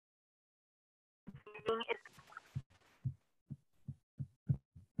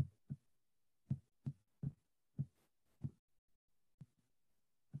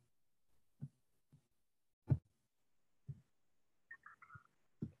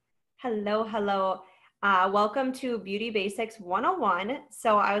Hello, hello. Welcome to Beauty Basics 101.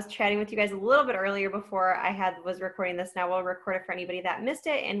 So I was chatting with you guys a little bit earlier before I was recording this. Now we'll record it for anybody that missed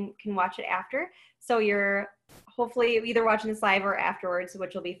it and can watch it after. So you're hopefully either watching this live or afterwards,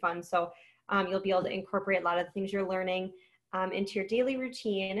 which will be fun. So you'll be able to incorporate a lot of the things you're learning into your daily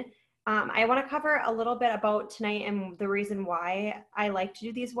routine. I want to cover a little bit about tonight and the reason why I like to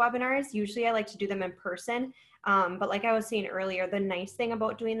do these webinars. Usually I like to do them in person. But like I was saying earlier, the nice thing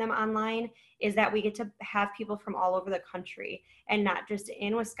about doing them online is that we get to have people from all over the country and not just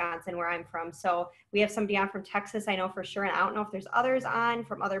in Wisconsin where I'm from. So we have somebody on from Texas, I know for sure, and I don't know if there's others on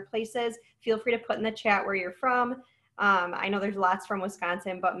from other places. Feel free to put in the chat where you're from. I know there's lots from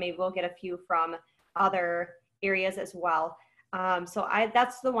Wisconsin, but maybe we'll get a few from other areas as well. So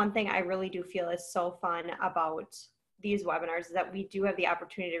that's the one thing I really do feel is so fun about these webinars, is that we do have the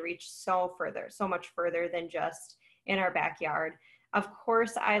opportunity to reach so much further than just in our backyard. Of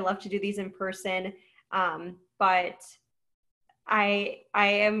course, I love to do these in person, but I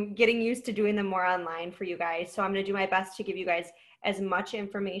am getting used to doing them more online for you guys. So I'm going to do my best to give you guys as much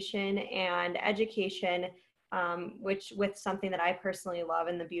information and education, which with something that I personally love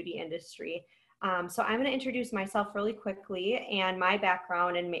in the beauty industry. So I'm going to introduce myself really quickly and my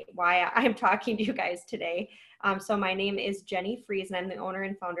background and why I'm talking to you guys today. So my name is Jenny Fries, and I'm the owner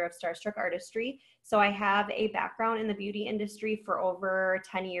and founder of Starstruck Artistry. So I have a background in the beauty industry for over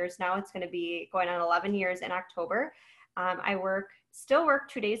 10 years now. It's going to be going on 11 years in October. I still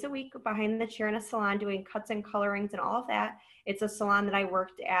work 2 days a week behind the chair in a salon doing cuts and colorings and all of that. It's a salon that I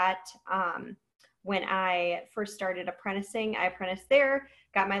worked at when I first started apprenticing. I apprenticed there,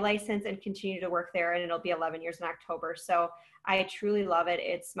 got my license, and continue to work there, and it'll be 11 years in October. So I truly love it.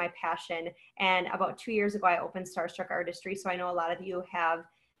 It's my passion. And about 2 years ago, I opened Starstruck Artistry. So I know a lot of you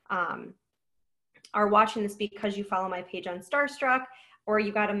are watching this because you follow my page on Starstruck, or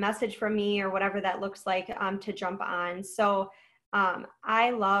you got a message from me, or whatever that looks like, to jump on. So I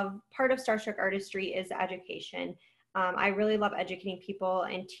love, part of Starstruck Artistry is education. I really love educating people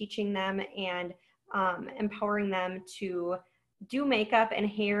and teaching them and empowering them to do makeup and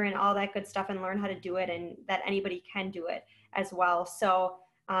hair and all that good stuff and learn how to do it, and that anybody can do it as well. So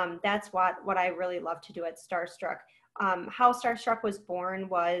that's what I really love to do at Starstruck. How Starstruck was born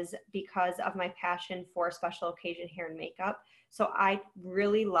was because of my passion for special occasion hair and makeup. So I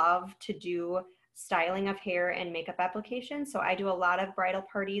really love to do styling of hair and makeup applications. So I do a lot of bridal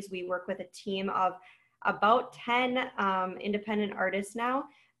parties. We work with a team of about 10 independent artists now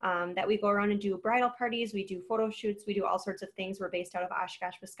that we go around and do bridal parties. We do photo shoots. We do all sorts of things. We're based out of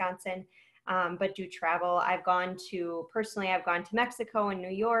Oshkosh, Wisconsin, but do travel. I've gone to Mexico and New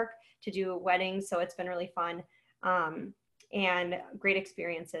York to do weddings. So it's been really fun and great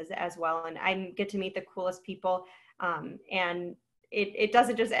experiences as well. And I get to meet the coolest people. And it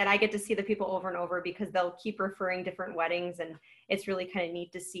doesn't just, and I get to see the people over and over because they'll keep referring different weddings, and it's really kind of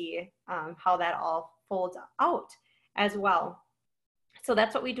neat to see how that all folds out as well. So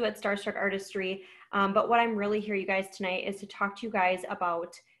that's what we do at Starstruck Artistry. But what I'm really here, you guys, tonight is to talk to you guys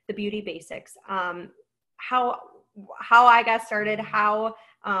about the beauty basics. How I got started, how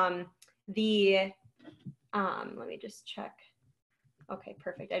let me just check. Okay,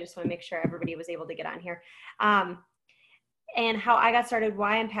 perfect. I just want to make sure everybody was able to get on here. And how I got started,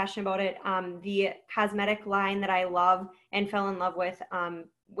 why I'm passionate about it, the cosmetic line that I love and fell in love with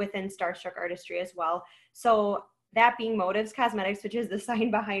within Starstruck Artistry as well. So that being Motives Cosmetics, which is the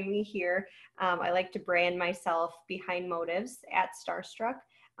sign behind me here. I like to brand myself behind Motives at Starstruck.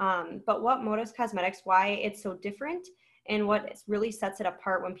 But what Motives Cosmetics, why it's so different, and what really sets it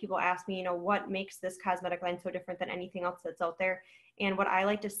apart when people ask me, what makes this cosmetic line so different than anything else that's out there. And what I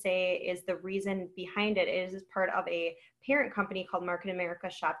like to say is the reason behind it is part of a parent company called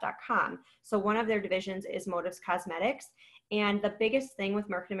marketamericashop.com. So one of their divisions is Motives Cosmetics. And the biggest thing with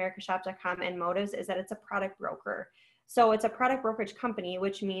marketamericashop.com and Motives is that it's a product broker. So it's a product brokerage company,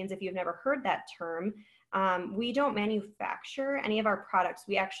 which means, if you've never heard that term, we don't manufacture any of our products.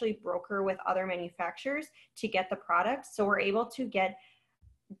 We actually broker with other manufacturers to get the products. So we're able to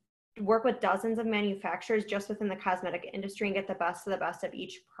work with dozens of manufacturers just within the cosmetic industry and get the best of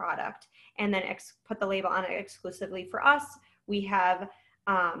each product, and then put the label on it exclusively for us. We have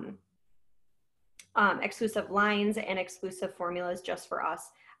exclusive lines and exclusive formulas just for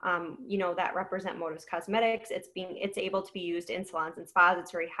us, that represent Motives Cosmetics. It's able to be used in salons and spas.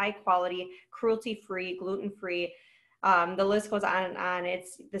 It's very high quality, cruelty-free, gluten-free, The list goes on and on.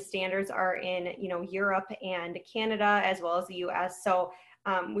 The standards are in, you know, Europe and Canada as well as the US. So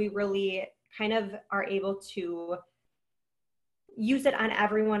we really kind of are able to use it on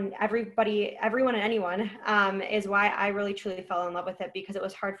everyone and anyone, is why I really truly fell in love with it, because it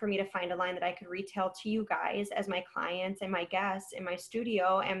was hard for me to find a line that I could retail to you guys as my clients and my guests in my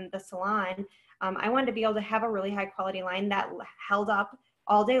studio and the salon. I wanted to be able to have a really high quality line that held up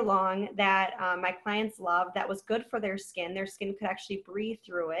all day long, that my clients loved, that was good for their skin. Their skin could actually breathe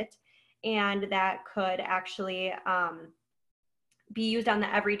through it, and that could actually be used on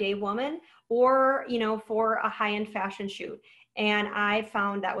the everyday woman, or, you know, for a high-end fashion shoot. And I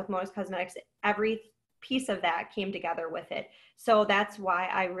found that with Modus Cosmetics, every piece of that came together with it. So that's why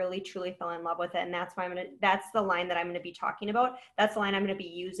I really truly fell in love with it. And that's why that's the line that I'm going to be talking about. That's the line I'm going to be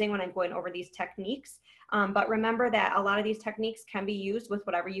using when I'm going over these techniques. But remember that a lot of these techniques can be used with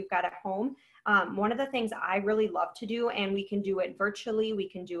whatever you've got at home. One of the things I really love to do, and we can do it virtually, we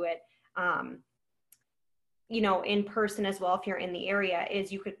can do it, you know, in person as well if you're in the area,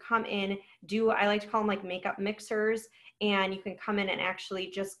 is you could come in, I like to call them like makeup mixers, and you can come in and actually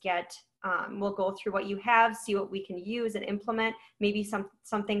just get, we'll go through what you have, see what we can use and implement. Maybe some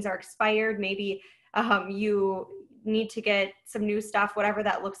things are expired, maybe you need to get some new stuff, whatever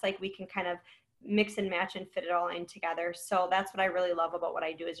that looks like, we can kind of mix and match and fit it all in together. So that's what I really love about what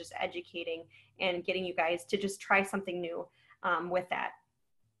I do, is just educating and getting you guys to just try something new with that.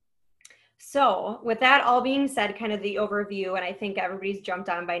 So with that all being said, kind of the overview, and I think everybody's jumped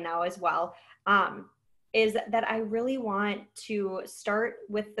on by now as well, is that I really want to start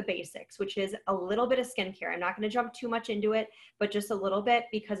with the basics, which is a little bit of skincare. I'm not going to jump too much into it, but just a little bit,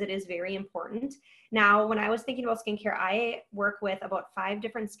 because it is very important. Now, when I was thinking about skincare, I work with about 5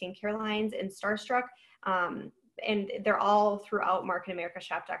 different skincare lines in Starstruck, and they're all throughout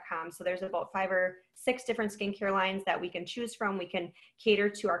marketamericashop.com. So there's about 5 or 6 different skincare lines that we can choose from. We can cater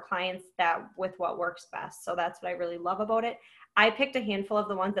to our clients with what works best. So that's what I really love about it. I picked a handful of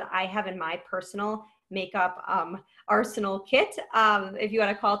the ones that I have in my personal makeup arsenal kit, if you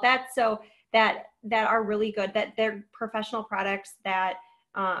want to call it that. So that are really good, that they're professional products, that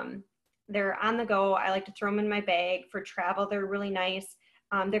they're on the go. I like to throw them in my bag for travel. They're really nice.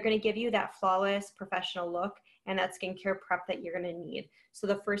 They're going to give you that flawless professional look and that skincare prep that you're going to need. So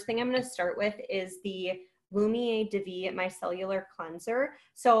the first thing I'm going to start with is the Lumiere de Vie Micellar Cleanser.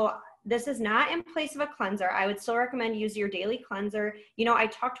 So this is not in place of a cleanser. I would still recommend use your daily cleanser. You know, I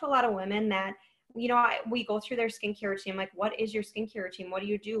talk to a lot of women that, you know, we go through their skincare routine. I'm like, what is your skincare routine? What do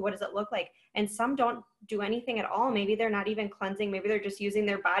you do? What does it look like? And some don't do anything at all. Maybe they're not even cleansing. Maybe they're just using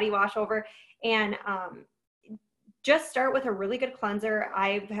their body wash over. And just start with a really good cleanser.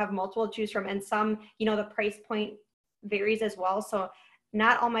 I have multiple to choose from, and some, you know, the price point varies as well. So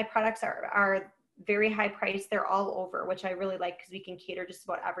not all my products are very high price. They're all over, which I really like, because we can cater just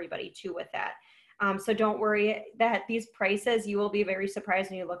about everybody too with that. So don't worry that these prices, you will be very surprised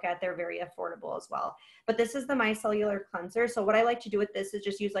when you look at, they're very affordable as well. But this is the micellar cleanser. So what I like to do with this is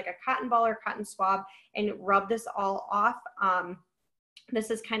just use like a cotton ball or cotton swab and rub this all off. This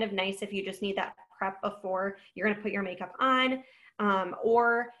is kind of nice if you just need that prep before you're going to put your makeup on,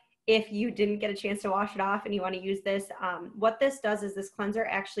 or if you didn't get a chance to wash it off and you want to use this. What this does is this cleanser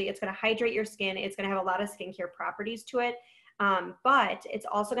actually, it's going to hydrate your skin. It's going to have a lot of skincare properties to it. But it's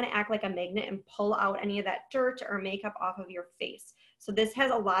also going to act like a magnet and pull out any of that dirt or makeup off of your face. So this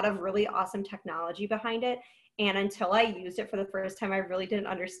has a lot of really awesome technology behind it. And until I used it for the first time, I really didn't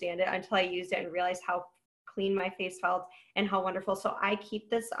understand it until I used it and realized how clean my face felt and how wonderful. So I keep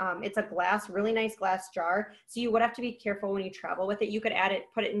this, it's a glass, really nice glass jar. So you would have to be careful when you travel with it. You could add it,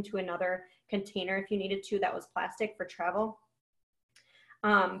 put it into another container if you needed to, that was plastic for travel.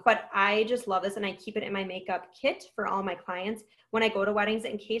 But I just love this, and I keep it in my makeup kit for all my clients. When I go to weddings,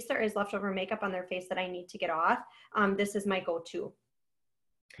 in case there is leftover makeup on their face that I need to get off, this is my go-to.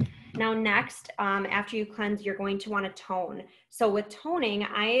 Now next, after you cleanse, you're going to want to tone. So with toning,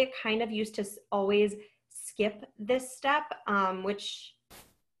 I kind of used to always skip this step, which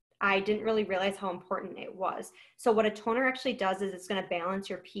I didn't really realize how important it was. So what a toner actually does is it's going to balance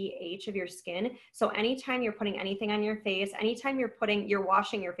your pH of your skin. So anytime you're putting anything on your face, anytime you're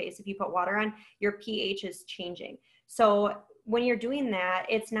washing your face, if you put water on, your pH is changing. So when you're doing that,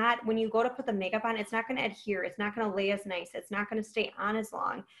 it's not, when you go to put the makeup on, it's not going to adhere. It's not going to lay as nice. It's not going to stay on as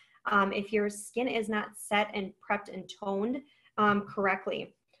long if your skin is not set and prepped and toned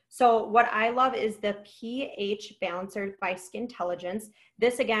correctly. So what I love is the pH Balancer by Skintelligence.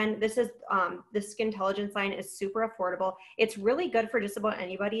 This again, this is the Skintelligence line is super affordable. It's really good for just about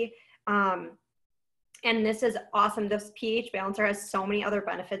anybody. And this is awesome. This pH Balancer has so many other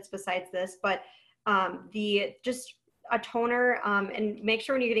benefits besides this, but just a toner, and make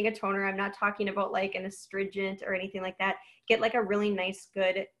sure when you're getting a toner, I'm not talking about like an astringent or anything like that. Get like a really nice,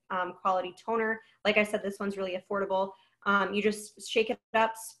 good quality toner. Like I said, this one's really affordable. You just shake it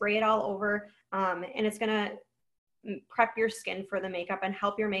up, spray it all over, and it's gonna prep your skin for the makeup and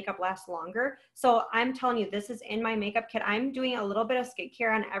help your makeup last longer. So I'm telling you, this is in my makeup kit. I'm doing a little bit of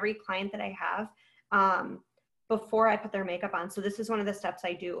skincare on every client that I have before I put their makeup on. So this is one of the steps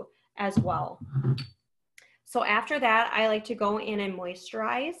I do as well. So after that, I like to go in and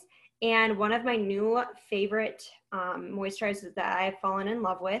moisturize. And one of my new favorite moisturizers that I've fallen in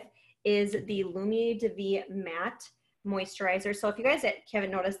love with is the Lumiere de Vie Matte Moisturizer. So if you guys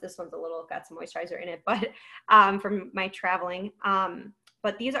haven't noticed, this one's got some moisturizer in it, but from my traveling.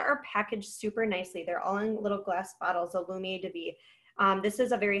 But these are packaged super nicely. They're all in little glass bottles of Lumiere de Vie. This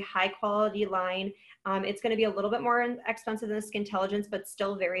is a very high quality line. It's going to be a little bit more expensive than the Skintelligence, but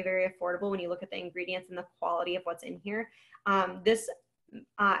still very, very affordable when you look at the ingredients and the quality of what's in here.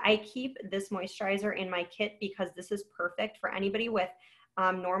 I keep this moisturizer in my kit because this is perfect for anybody with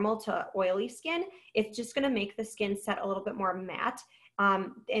normal to oily skin. It's just going to make the skin set a little bit more matte.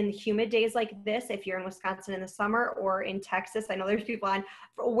 In humid days like this, if you're in Wisconsin in the summer or in Texas, I know there's people on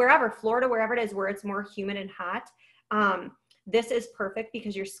wherever, Florida, wherever it is, where it's more humid and hot. This is perfect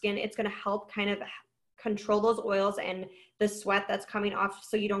because your skin, it's going to help kind of control those oils and the sweat that's coming off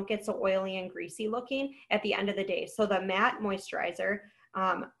so you don't get so oily and greasy looking at the end of the day. So the matte moisturizer,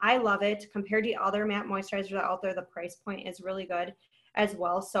 I love it. Compared to other matte moisturizers out there, the price point is really good as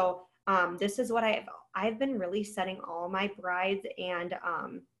well. So this is what I've been really setting all my brides and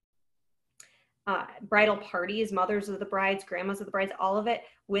bridal parties, mothers of the brides, grandmas of the brides, all of it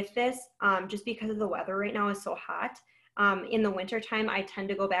with this, just because of the weather right now is so hot. In the wintertime, I tend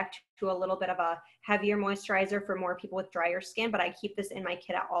to go back to a little bit of a heavier moisturizer for more people with drier skin, but I keep this in my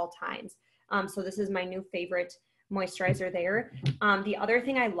kit at all times. So this is my new favorite moisturizer there. The other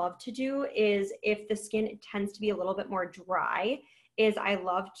thing I love to do is if the skin tends to be a little bit more dry, is I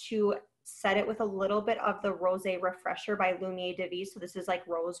love to set it with a little bit of the Rosé Refresher by Lumiere de Vie. So this is like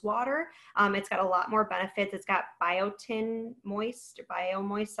rose water. It's got a lot more benefits. It's got Biotin Moist,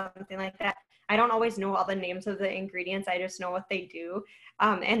 BioMoist, something like that. I don't always know all the names of the ingredients. I just know what they do.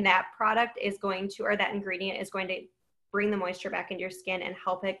 And that product is going to, or that ingredient is going to bring the moisture back into your skin and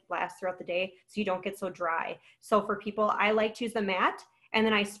help it last throughout the day so you don't get so dry. So for people, I like to use the matte, and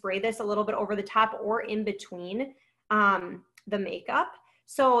then I spray this a little bit over the top or in between the makeup.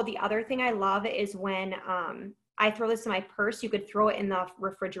 So the other thing I love is when I throw this in my purse. You could throw it in the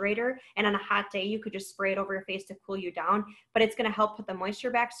refrigerator, and on a hot day, you could just spray it over your face to cool you down, but it's gonna help put the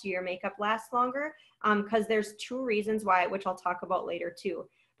moisture back so your makeup lasts longer, because there's two reasons why, which I'll talk about later too,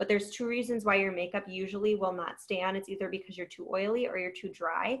 but there's two reasons why your makeup usually will not stay on. It's either because you're too oily or you're too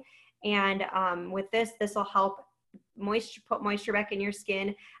dry. And with this will help put moisture back in your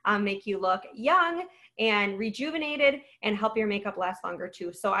skin, make you look young and rejuvenated, and help your makeup last longer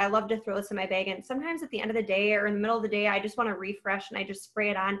too. So I love to throw this in my bag, and sometimes at the end of the day or in the middle of the day, I just want to refresh and I just spray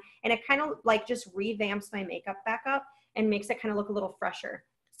it on, and it kind of like just revamps my makeup back up and makes it kind of look a little fresher.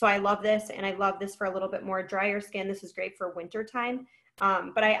 So I love this, and I love this for a little bit more drier skin. This is great for winter time,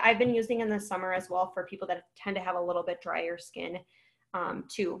 but I've been using in the summer as well for people that tend to have a little bit drier skin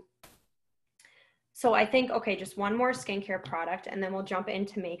too. So I think, okay, just one more skincare product and then we'll jump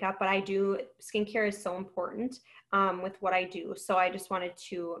into makeup, but skincare is so important with what I do. So I just wanted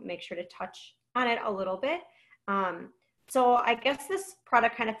to make sure to touch on it a little bit. So I guess this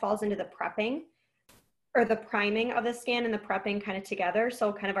product kind of falls into the prepping or the priming of the skin and the prepping kind of together.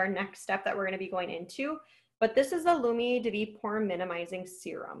 So kind of our next step that we're going to be going into, but this is the Lumiere de Vie Pore Minimizing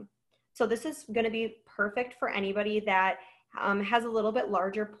Serum. So this is going to be perfect for anybody that has a little bit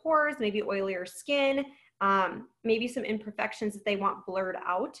larger pores, maybe oilier skin, maybe some imperfections that they want blurred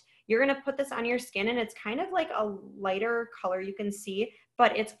out. You're going to put this on your skin, and it's kind of like a lighter color, you can see,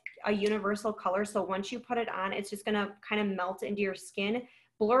 but it's a universal color. So once you put it on, it's just going to kind of melt into your skin,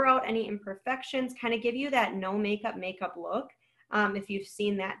 blur out any imperfections, kind of give you that no makeup look. If you've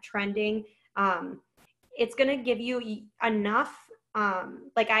seen that trending, it's going to give you enough.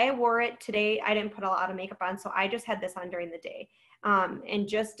 Like I wore it today. I didn't put a lot of makeup on, so I just had this on during the day, and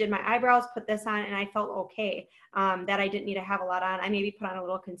just did my eyebrows, put this on, and I felt okay, that I didn't need to have a lot on. I maybe put on a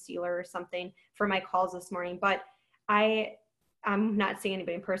little concealer or something for my calls this morning, but I'm not seeing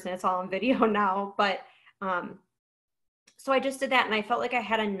anybody in person. It's all on video now, but, so I just did that, and I felt like I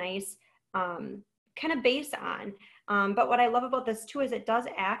had a nice, kind of base on. But what I love about this too is it does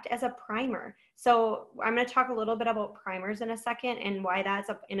act as a primer. So I'm going to talk a little bit about primers in a second and why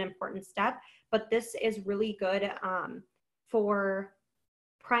that's an important step. But this is really good for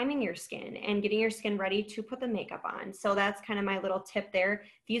priming your skin and getting your skin ready to put the makeup on. So that's kind of my little tip there.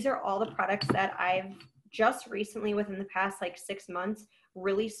 These are all the products that I've just recently, within the past like 6 months,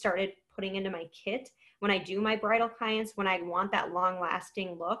 really started putting into my kit when I do my bridal clients, when I want that long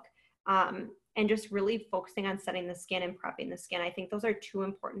lasting look, and just really focusing on setting the skin and prepping the skin. I think those are 2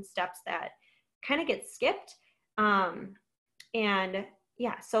 important steps that kind of get skipped. And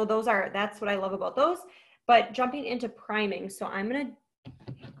yeah, so that's what I love about those. But jumping into priming, so I'm going to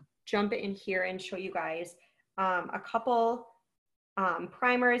jump in here and show you guys a couple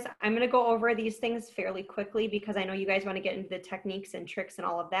primers. I'm going to go over these things fairly quickly because I know you guys want to get into the techniques and tricks and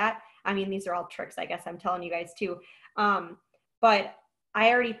all of that. I mean, these are all tricks, I guess I'm telling you guys too. But I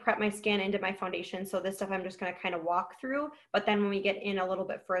already prepped my skin into my foundation, so this stuff I'm just going to kind of walk through. But then when we get in a little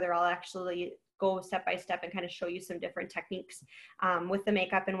bit further, I'll actually go step by step and kind of show you some different techniques with the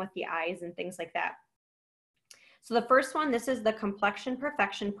makeup and with the eyes and things like that. So the first one, this is the Complexion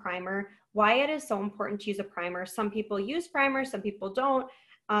Perfection Primer. Why it is so important to use a primer. Some people use primers, some people don't.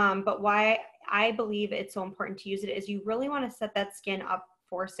 But why I believe it's so important to use it is you really want to set that skin up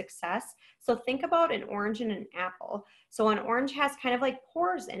for success. So think about an orange and an apple. So an orange has kind of like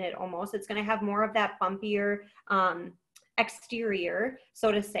pores in it almost. It's going to have more of that bumpier exterior,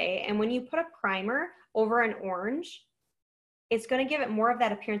 so to say. And when you put a primer over an orange, it's going to give it more of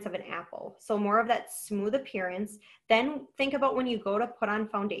that appearance of an apple. So more of that smooth appearance. Then think about when you go to put on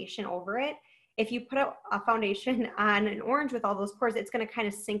foundation over it. If you put a foundation on an orange with all those pores, it's going to kind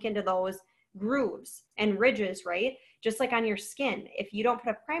of sink into those grooves and ridges, right? Just like on your skin. If you don't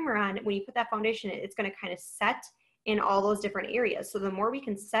put a primer on, when you put that foundation, it's going to kind of set in all those different areas. So the more we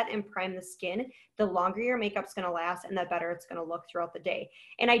can set and prime the skin, the longer your makeup's going to last and the better it's going to look throughout the day.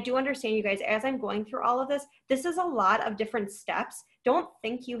 And I do understand, you guys, as I'm going through all of this, this is a lot of different steps. Don't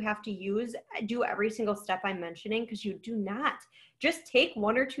think you have to do every single step I'm mentioning, because you do not. Just take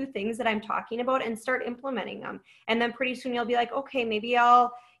 1 or 2 things that I'm talking about and start implementing them. And then pretty soon you'll be like, okay, maybe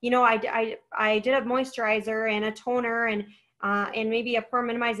I'll, I did a moisturizer and a toner and maybe a pore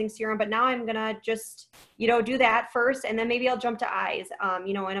minimizing serum, but now I'm gonna just, do that first, and then maybe I'll jump to eyes,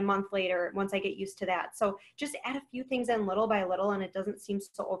 in a month later once I get used to that. So just add a few things in little by little, and it doesn't seem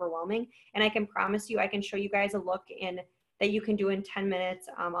so overwhelming. And I can promise you, I can show you guys a look that you can do in 10 minutes.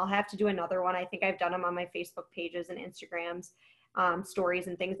 I'll have to do another one. I think I've done them on my Facebook pages and Instagrams, stories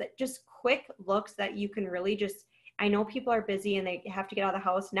and things, that just quick looks that you can really just, I know people are busy and they have to get out of the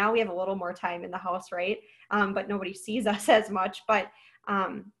house. Now we have a little more time in the house, right? But nobody sees us as much. But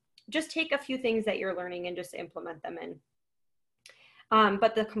just take a few things that you're learning and just implement them in.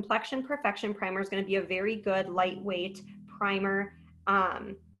 But the Complexion Perfection Primer is going to be a very good lightweight primer.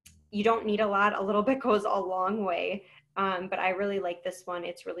 You don't need a lot. A little bit goes a long way. But I really like this one.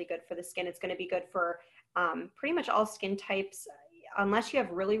 It's really good for the skin. It's going to be good for pretty much all skin types. Unless you have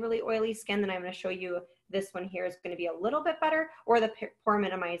really, really oily skin, then I'm going to show you this one here is going to be a little bit better, or the pore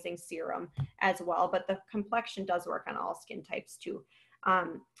minimizing serum as well. But the complexion does work on all skin types too.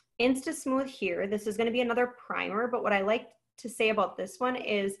 Insta Smooth here, this is going to be another primer, but what I like to say about this one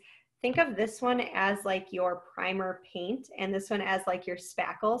is think of this one as like your primer paint and this one as like your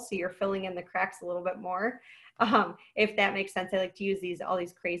spackle. So you're filling in the cracks a little bit more. If that makes sense. I like to use all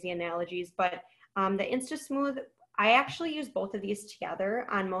these crazy analogies, but the Insta Smooth, I actually use both of these together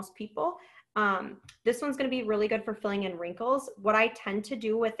on most people. This one's going to be really good for filling in wrinkles. What I tend to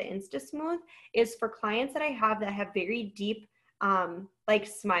do with the Insta Smooth is for clients that I have that have very deep like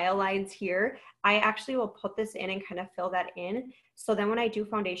smile lines here, I actually will put this in and kind of fill that in. So then when I do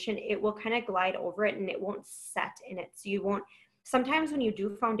foundation, it will kind of glide over it and it won't set in it. So you won't, sometimes when you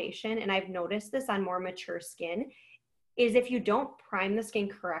do foundation, and I've noticed this on more mature skin, is if you don't prime the skin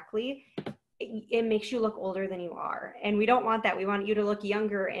correctly, it makes you look older than you are. And we don't want that. We want you to look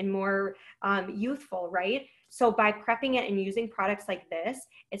younger and more youthful, right? So by prepping it and using products like this,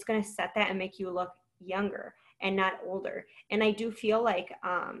 it's going to set that and make you look younger and not older. And I do feel like,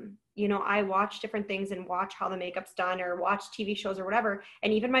 I watch different things and watch how the makeup's done or watch TV shows or whatever.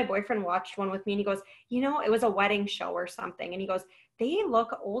 And even my boyfriend watched one with me and he goes, it was a wedding show or something. And he goes, they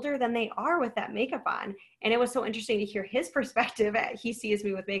look older than they are with that makeup on. And it was so interesting to hear his perspective. He sees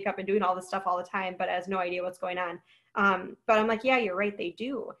me with makeup and doing all this stuff all the time, but has no idea what's going on. But I'm like, yeah, you're right. They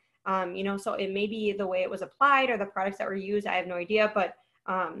do. So it may be the way it was applied or the products that were used. I have no idea, but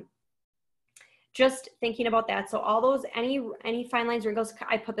just thinking about that. So all those, any fine lines, wrinkles,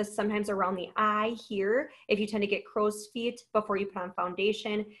 I put this sometimes around the eye here. If you tend to get crow's feet before you put on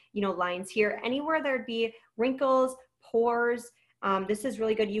foundation, lines here, anywhere there'd be wrinkles, pores. This is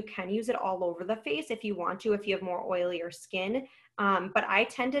really good. You can use it all over the face if you want to, if you have more oilier skin. But I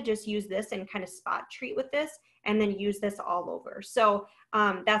tend to just use this and kind of spot treat with this and then use this all over. So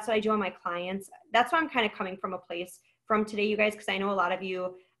that's what I do on my clients. That's why I'm kind of coming from a place from today, you guys, because I know a lot of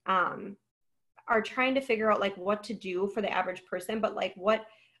you are trying to figure out like what to do for the average person, but like what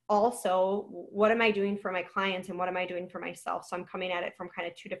am I doing for my clients and what am I doing for myself? So I'm coming at it from kind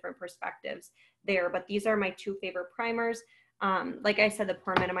of two different perspectives there, but these are my two favorite primers. Like I said, the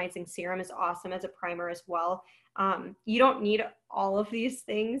pore minimizing serum is awesome as a primer as well. You don't need all of these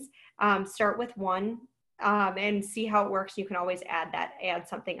things. Start with one and see how it works. You can always add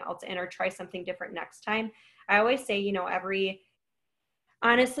something else in or try something different next time. I always say, you know,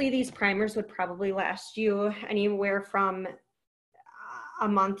 honestly, these primers would probably last you anywhere from a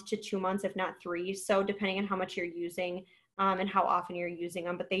month to 2 months, if not 3. So depending on how much you're using and how often you're using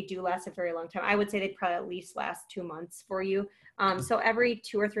them, but they do last a very long time. I would say they'd probably at least last 2 months for you. So every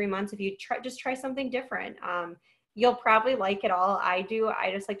 2 or 3 months, if you just try something different, you'll probably like it all. I do.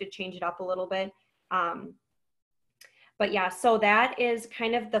 I just like to change it up a little bit. But yeah, so that is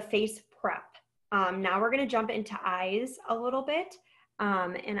kind of the face prep. Now we're going to jump into eyes a little bit.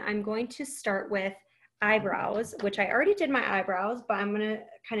 And I'm going to start with eyebrows, which I already did my eyebrows, but I'm going to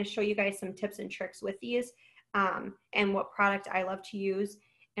kind of show you guys some tips and tricks with these and what product I love to use.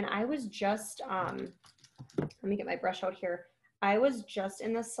 And I was just, let me get my brush out here. I was just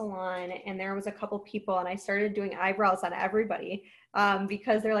in the salon and there was a couple people and I started doing eyebrows on everybody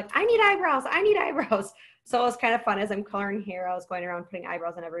because they're like, I need eyebrows, I need eyebrows. So it was kind of fun as I'm coloring hair. I was going around putting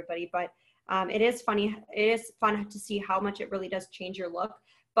eyebrows on everybody, but it is funny. It is fun to see how much it really does change your look.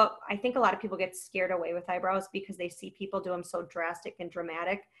 But I think a lot of people get scared away with eyebrows because they see people do them so drastic and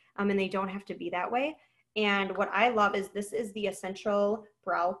dramatic, and they don't have to be that way. And what I love is this is the Essential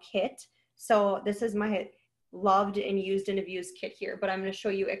Brow Kit. So this is my loved and used and abused kit here, but I'm going to show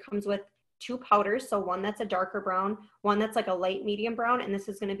you, it comes with 2 powders. So one that's a darker brown, one that's like a light medium brown, and this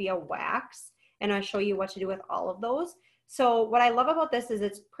is going to be a wax. And I'll show you what to do with all of those. So what I love about this is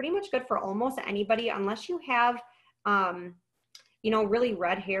it's pretty much good for almost anybody, unless you have, you know, really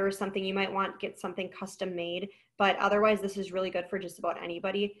red hair or something. You might want to get something custom made, but otherwise this is really good for just about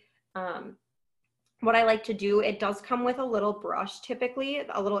anybody. What I like to do, it does come with a little brush, typically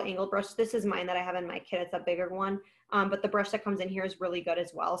a little angle brush. This is mine that I have in my kit. It's a bigger one, but the brush that comes in here is really good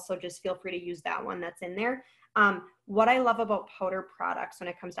as well. So just feel free to use that one that's in there. What I love about powder products when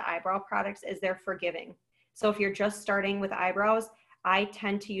it comes to eyebrow products is they're forgiving. So if you're just starting with eyebrows, I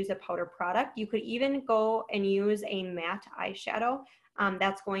tend to use a powder product. You could even go and use a matte eyeshadow.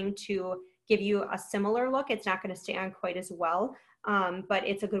 That's going to give you a similar look. It's not going to stay on quite as well, but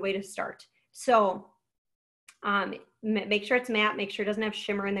it's a good way to start. So make sure it's matte, make sure it doesn't have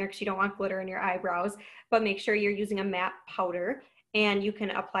shimmer in there because you don't want glitter in your eyebrows, but make sure you're using a matte powder and you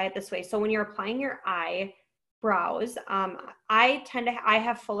can apply it this way. So when you're applying your eyebrows, I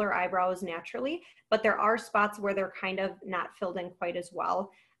have fuller eyebrows naturally, but there are spots where they're kind of not filled in quite as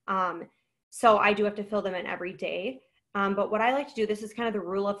well. So I do have to fill them in every day. But what I like to do, this is kind of the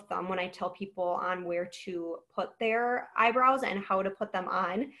rule of thumb when I tell people on where to put their eyebrows and how to put them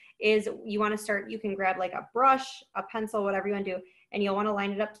on, is you want to start, you can grab like a brush, a pencil, whatever you want to do, and you'll want to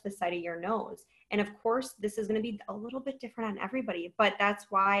line it up to the side of your nose. And of course, this is going to be a little bit different on everybody, but that's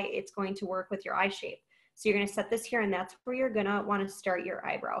why it's going to work with your eye shape. So you're going to set this here, and that's where you're going to want to start your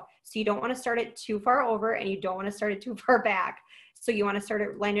eyebrow. So you don't want to start it too far over and you don't want to start it too far back. So you want to start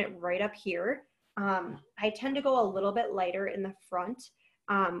it, line it right up here. I tend to go a little bit lighter in the front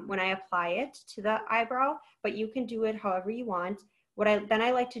when I apply it to the eyebrow, but you can do it however you want. What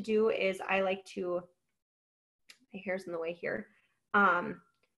I like to do is I like to, my hair's in the way here.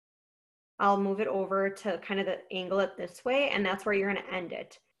 I'll move it over to kind of the angle it this way, and that's where you're going to end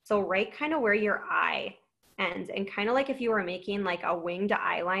it. So right kind of where your eye ends, and kind of like if you were making like a winged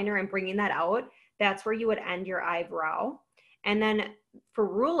eyeliner and bringing that out, that's where you would end your eyebrow. And then for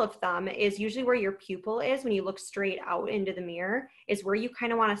rule of thumb is usually where your pupil is when you look straight out into the mirror is where you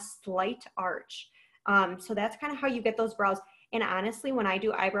kind of want a slight arch. So that's kind of how you get those brows. And honestly, when I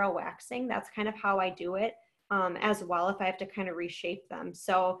do eyebrow waxing, that's kind of how I do it as well if I have to kind of reshape them.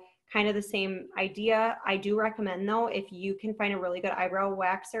 So kind of the same idea. I do recommend though, if you can find a really good eyebrow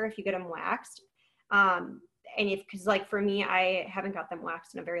waxer, if you get them waxed, and because like for me, I haven't got them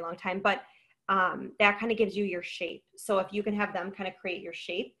waxed in a very long time, but that kind of gives you your shape. So if you can have them kind of create your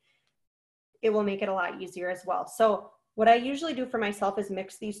shape, it will make it a lot easier as well. So what I usually do for myself is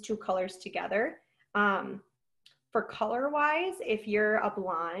mix these 2 colors together. For color wise, if you're a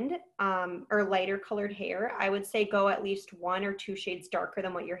blonde or lighter colored hair, I would say go at least 1 or 2 shades darker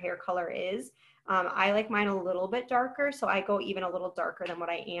than what your hair color is. I like mine a little bit darker, so I go even a little darker than what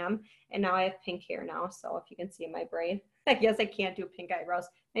I am. And now I have pink hair now, so if you can see my braid, I guess I can't do pink eyebrows.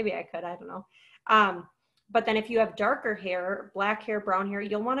 Maybe I could, I don't know. But then if you have darker hair, black hair, brown hair,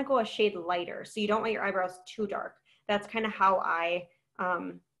 you'll want to go a shade lighter. So you don't want your eyebrows too dark. That's kind of how I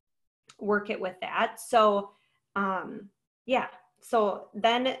work it with that. So yeah, so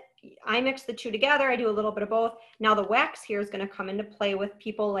then I mix the two together. I do a little bit of both. Now the wax here is going to come into play with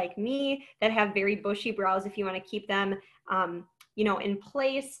people like me that have very bushy brows. If you want to keep them, you know, in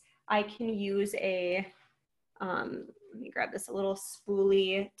place, I can use a, let me grab this, a little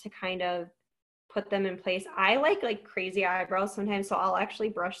spoolie to kind of put them in place. I like crazy eyebrows sometimes, so I'll actually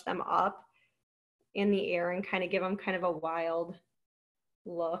brush them up in the air and kind of give them kind of a wild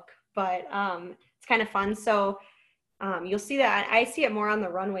look, but it's kind of fun. So you'll see that I see it more on the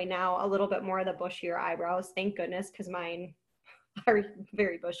runway now, a little bit more of the bushier eyebrows, thank goodness, because mine are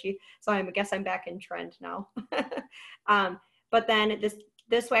very bushy. So I guess I'm back in trend now. But then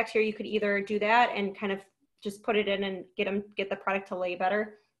this wax here, you could either do that and kind of just put it in and get the product to lay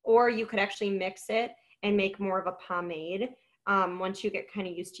better, or you could actually mix it and make more of a pomade. Once you get kind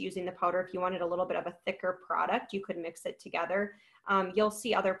of used to using the powder, if you wanted a little bit of a thicker product, you could mix it together. You'll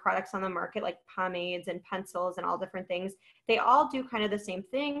see other products on the market like pomades and pencils and all different things. They all do kind of the same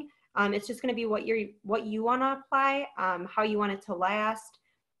thing. It's just going to be what you want to apply, how you want it to last.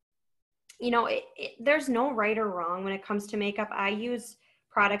 You know, there's no right or wrong when it comes to makeup. I use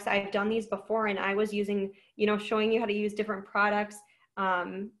products. I've done these before, and I was using, you know, showing you how to use different products,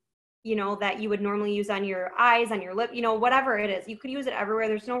 you know, that you would normally use on your eyes, on your lip, you know, whatever it is. You could use it everywhere.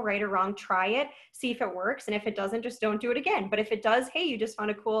 There's no right or wrong. Try it, see if it works. And if it doesn't, just don't do it again. But if it does, hey, you just found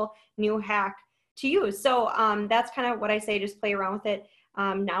a cool new hack to use. So that's kind of what I say, just play around with it.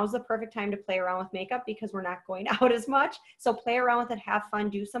 Now's the perfect time to play around with makeup because we're not going out as much. So play around with it, have fun,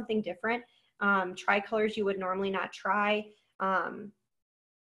 do something different. Try colors you would normally not try.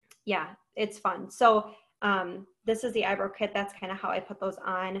 Yeah, it's fun. So this is the eyebrow kit. That's kind of how I put those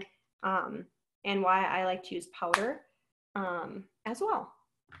on, and why I like to use powder as well.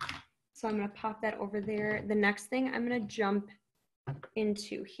 So I'm going to pop that over there. The next thing I'm going to jump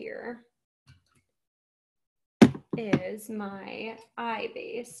into here is my eye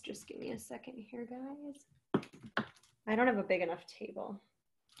base. Just give me a second here, guys. I don't have a big enough table.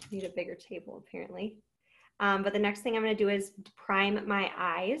 I need a bigger table, apparently. But the next thing I'm going to do is prime my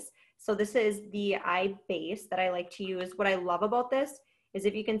eyes. So this is the eye base that I like to use. What I love about this is,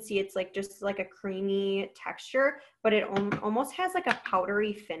 if you can see, it's like just like a creamy texture, but it almost has like a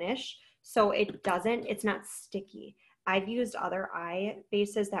powdery finish. So it's not sticky. I've used other eye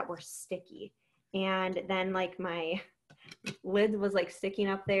bases that were sticky, and then like my lid was like sticking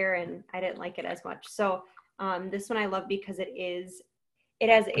up there and I didn't like it as much. So this one I love because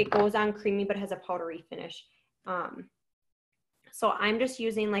it goes on creamy, but it has a powdery finish. So I'm just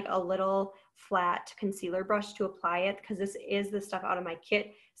using like a little flat concealer brush to apply it, because this is the stuff out of my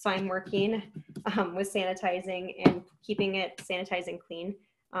kit. So I'm working with sanitizing and keeping it sanitized and clean.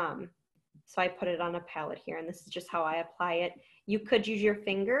 So I put it on a palette here, and this is just how I apply it. You could use your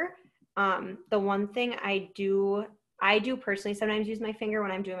finger. The one thing I do personally sometimes use my finger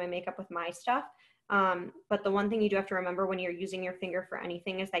when I'm doing my makeup with my stuff. But the one thing you do have to remember when you're using your finger for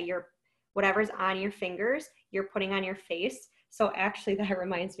anything is that whatever's on your fingers, you're putting on your face. So actually, that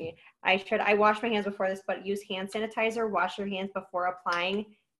reminds me, I wash my hands before this, but use hand sanitizer, wash your hands before applying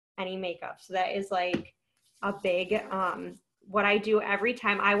any makeup. So that is like a big, what I do every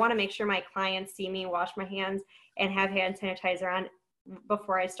time. I want to make sure my clients see me wash my hands and have hand sanitizer on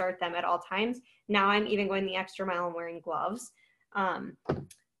before I start them at all times. Now I'm even going the extra mile and wearing gloves,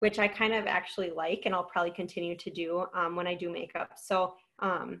 which I kind of actually like, and I'll probably continue to do when I do makeup. So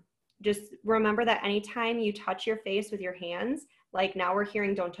just remember that anytime you touch your face with your hands, like now we're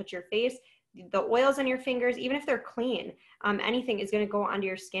hearing don't touch your face, the oils on your fingers, even if they're clean, anything is going to go onto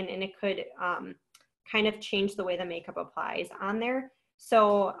your skin, and it could kind of change the way the makeup applies on there.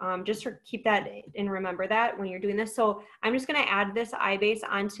 So just keep that and remember that when you're doing this. So I'm just going to add this eye base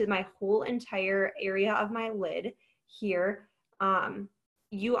onto my whole entire area of my lid here.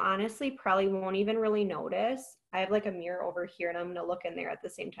 You honestly probably won't even really notice. I have like a mirror over here, and I'm going to look in there at the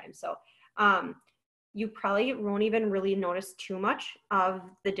same time. So you probably won't even really notice too much of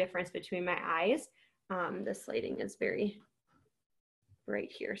the difference between my eyes. This lighting is very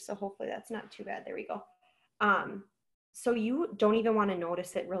bright here, so hopefully that's not too bad. There we go. So you don't even want to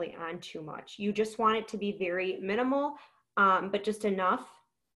notice it really on too much. You just want it to be very minimal, but just enough.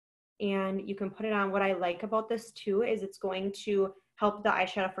 And you can put it on. What I like about this too is it's going to help the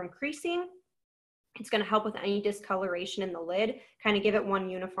eyeshadow from creasing. It's going to help with any discoloration in the lid, kind of give it one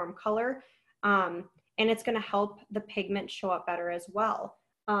uniform color. And it's going to help the pigment show up better as well.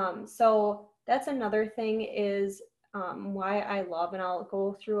 So that's another thing is why I love, and I'll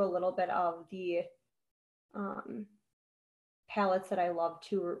go through a little bit of the palettes that I love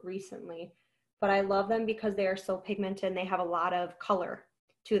too recently, but I love them because they are so pigmented and they have a lot of color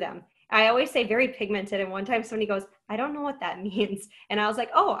to them. I always say very pigmented, and one time somebody goes, I don't know what that means. And I was like,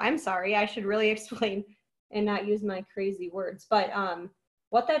 oh, I'm sorry, I should really explain and not use my crazy words. But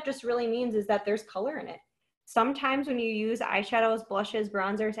what that just really means is that there's color in it. Sometimes when you use eyeshadows, blushes,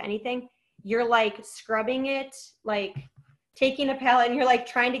 bronzers, anything, you're like scrubbing it, like taking a palette and you're like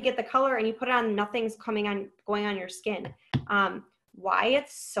trying to get the color and you put it on, nothing's going on your skin. Why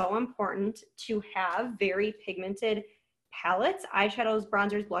it's so important to have very pigmented palettes, eyeshadows,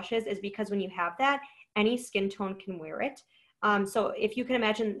 bronzers, blushes, is because when you have that, any skin tone can wear it. So if you can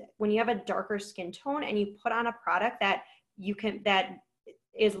imagine, when you have a darker skin tone and you put on a product that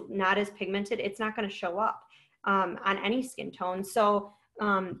is not as pigmented, it's not going to show up on any skin tone. So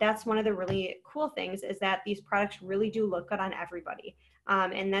that's one of the really cool things, is that these products really do look good on everybody.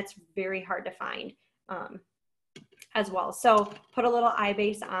 And that's very hard to find as well. So put a little eye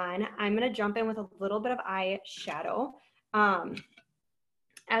base on. I'm going to jump in with a little bit of eyeshadow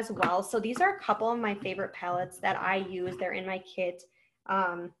as well. So these are a couple of my favorite palettes that I use. They're in my kit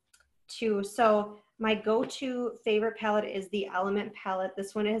too. So my go-to favorite palette is the Element palette.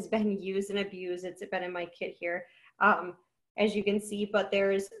 This one has been used and abused. It's been in my kit here, as you can see, but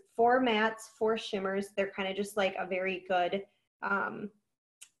there's 4 mattes, 4 shimmers. They're kind of just like a very good,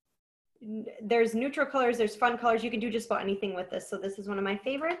 there's neutral colors, there's fun colors. You can do just about anything with this. So this is one of my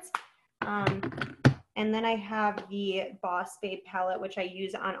favorites. And then I have the Boss Babe palette, which I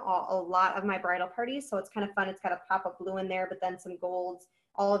use on a lot of my bridal parties. So it's kind of fun. It's got a pop of blue in there, but then some golds.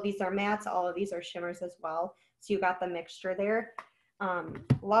 All of these are mattes. All of these are shimmers as well. So you got the mixture there.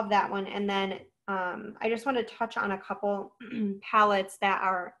 Love that one. And then I just want to touch on a couple palettes that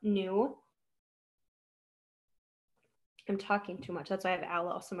are new. I'm talking too much. That's why I have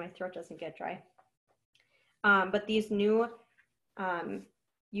aloe, so my throat doesn't get dry. But these new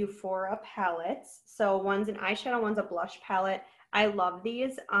Euphoria palettes. So one's an eyeshadow, one's a blush palette. I love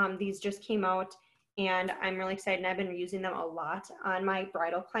these. These just came out and I'm really excited, and I've been using them a lot on my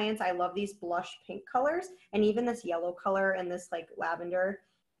bridal clients. I love these blush pink colors, and even this yellow color and this like lavender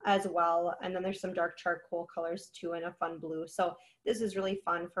as well. And then there's some dark charcoal colors too, and a fun blue. So this is really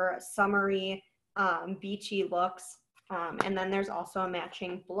fun for summery, beachy looks. And then there's also a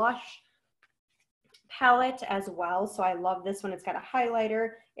matching blush palette as well. So I love this one. It's got a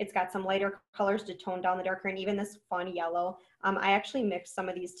highlighter. It's got some lighter colors to tone down the darker, and even this fun yellow. I actually mixed some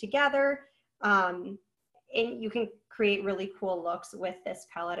of these together. And you can create really cool looks with this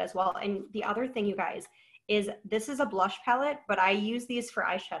palette as well. And the other thing, you guys, is this is a blush palette, but I use these for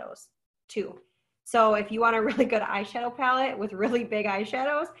eyeshadows too. So if you want a really good eyeshadow palette with really big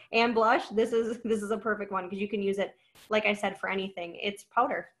eyeshadows and blush, this is a perfect one, because you can use it, like I said, for anything. It's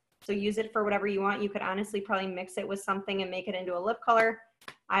powder. So use it for whatever you want. You could honestly probably mix it with something and make it into a lip color.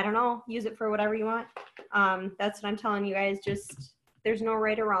 I don't know. Use it for whatever you want. That's what I'm telling you guys. Just, there's no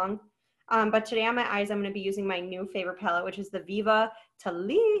right or wrong. But today on my eyes, I'm going to be using my new favorite palette, which is the Viva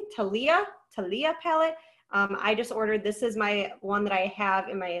Talia palette. I just ordered, this is my one that I have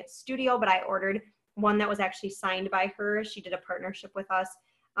in my studio, but I ordered one that was actually signed by her. She did a partnership with us.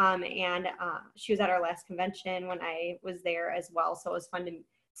 And she was at our last convention when I was there as well. So it was fun to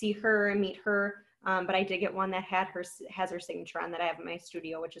see her and meet her. But I did get one that has her signature on, that I have in my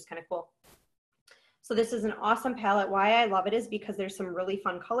studio, which is kind of cool. So this is an awesome palette. Why I love it is because there's some really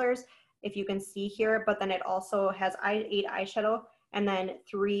fun colors, if you can see here, but then it also has 8 eyeshadow and then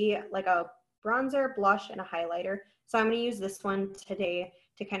 3, like a bronzer, blush, and a highlighter. So I'm going to use this one today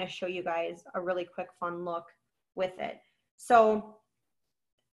to kind of show you guys a really quick fun look with it. So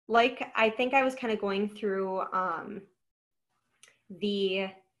like, I think I was kind of going through the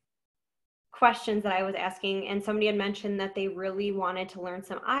questions that I was asking, and somebody had mentioned that they really wanted to learn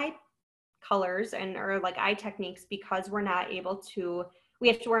some eye colors or like eye techniques, because we're not able to, we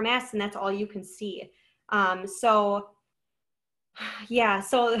have to wear masks and that's all you can see. So yeah,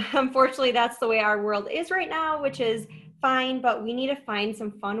 so unfortunately that's the way our world is right now, which is fine, but we need to find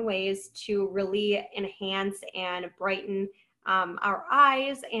some fun ways to really enhance and brighten our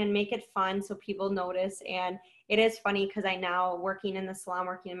eyes and make it fun so people notice. And it is funny because I now, working in the salon,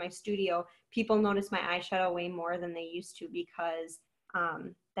 working in my studio, people notice my eyeshadow way more than they used to, because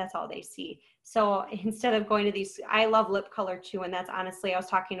that's all they see. So instead of going to these, I love lip color too. And that's honestly, I was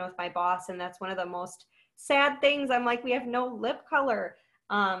talking with my boss, and that's one of the most sad things. I'm like, we have no lip color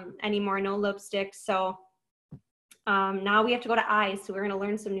anymore, no lipstick. So now we have to go to eyes. So we're going to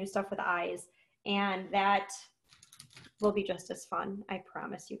learn some new stuff with eyes, and that will be just as fun. I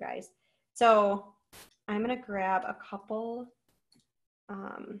promise you guys. So I'm going to grab a couple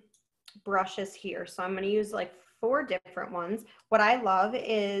brushes here. So I'm going to use like 4 different ones. What I love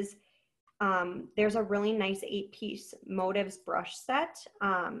is there's a really nice 8-piece Motives brush set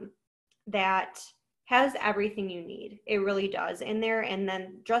that has everything you need. It really does in there. And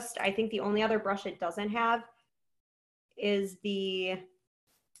then just, I think the only other brush it doesn't have is the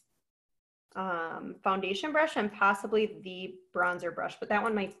foundation brush and possibly the bronzer brush, but that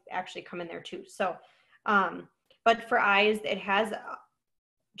one might actually come in there too. So, but for eyes, it has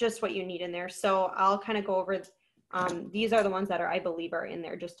just what you need in there. So I'll kind of go over, these are the ones that I believe are in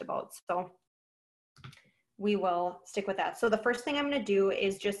there just about. So we will stick with that. So the first thing I'm going to do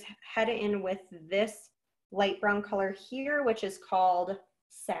is just head in with this light brown color here, which is called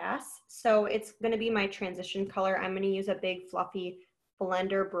Sass. So it's going to be my transition color. I'm going to use a big fluffy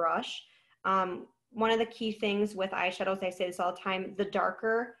blender brush. One of the key things with eyeshadows, I say this all the time, the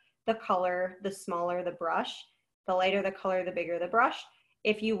darker the color, the smaller the brush, the lighter the color, the bigger the brush.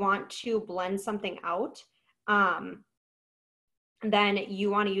 If you want to blend something out, then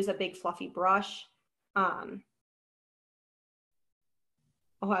you want to use a big fluffy brush. Oh,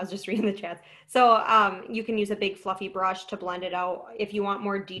 I was just reading the chat. So you can use a big fluffy brush to blend it out. If you want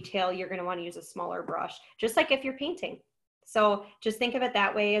more detail, you're going to want to use a smaller brush, just like if you're painting. So just think of it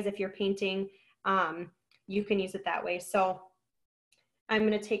that way, as if you're painting, you can use it that way. So I'm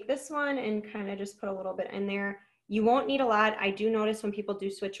going to take this one and kind of just put a little bit in there. You won't need a lot. I do notice when people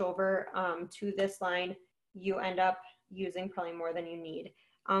do switch over to this line, you end up using probably more than you need.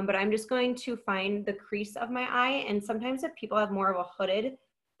 But I'm just going to find the crease of my eye. And sometimes if people have more of a hooded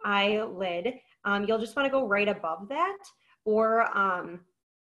eyelid, you'll just want to go right above that, or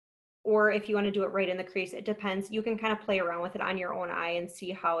if you want to do it right in the crease. It depends. You can kind of play around with it on your own eye and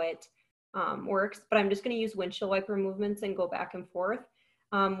see how it works. But I'm just going to use windshield wiper movements and go back and forth.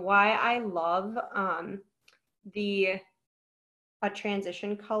 Why I love a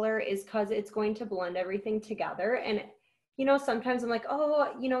transition color is because it's going to blend everything together. And you know, sometimes I'm like,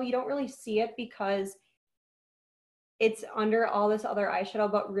 oh, you know, you don't really see it because it's under all this other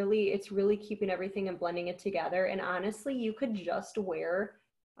eyeshadow, but really it's really keeping everything and blending it together. And honestly, you could just wear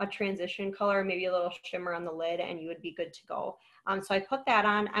a transition color, maybe a little shimmer on the lid, and you would be good to go. So I put that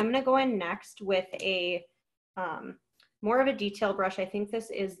on. I'm going to go in next with a more of a detail brush. I think this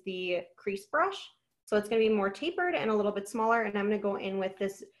is the crease brush. So it's going to be more tapered and a little bit smaller. And I'm going to go in with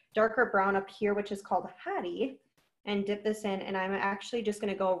this darker brown up here, which is called Hattie, and dip this in. And I'm actually just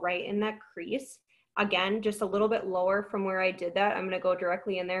going to go right in that crease. Again, just a little bit lower from where I did that. I'm going to go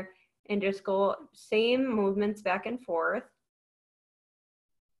directly in there and just go same movements back and forth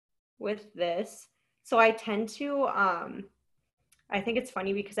with this. So I tend to, I think it's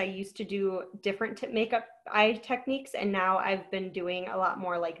funny because I used to do different makeup eye techniques, and now I've been doing a lot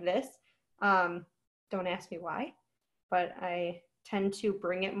more like this. Don't ask me why, but I tend to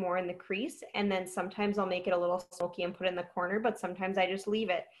bring it more in the crease, and then sometimes I'll make it a little smoky and put it in the corner, but sometimes I just leave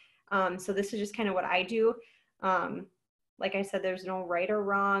it. So this is just kind of what I do. Like I said, there's no right or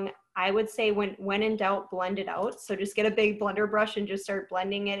wrong. I would say when in doubt, blend it out. So just get a big blender brush and just start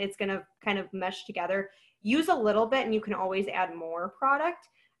blending it. It's gonna kind of mesh together. Use a little bit and you can always add more product.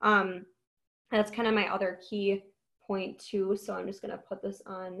 That's kind of my other key point too. So I'm just gonna put this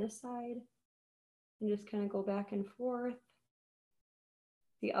on this side and just kind of go back and forth.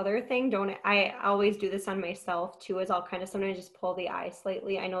 The other thing, I always do this on myself too, is I'll kind of sometimes just pull the eye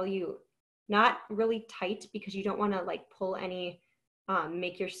slightly. I know not really tight because you don't want to like pull any,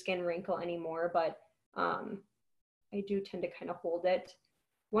 make your skin wrinkle anymore, but I do tend to kind of hold it.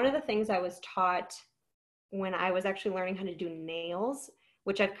 One of the things I was taught when I was actually learning how to do nails,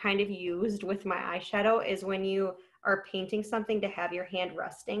 which I've kind of used with my eyeshadow, is when you are painting something to have your hand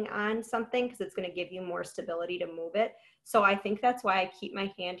resting on something, because it's going to give you more stability to move it. So I think that's why I keep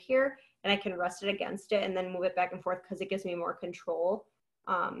my hand here and I can rest it against it and then move it back and forth, because it gives me more control.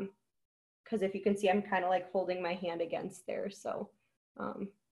 Because if you can see, I'm kind of like holding my hand against there. So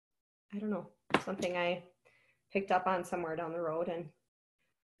I don't know, something I picked up on somewhere down the road.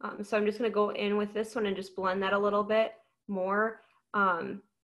 And so I'm just going to go in with this one and just blend that a little bit more.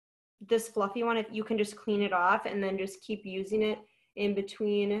 This fluffy one, if you can just clean it off and then just keep using it in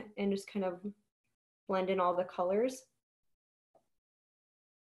between and just kind of blend in all the colors.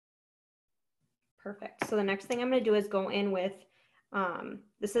 Perfect. So the next thing I'm going to do is go in with,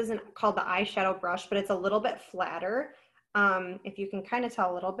 this isn't called the eyeshadow brush, but it's a little bit flatter. If you can kind of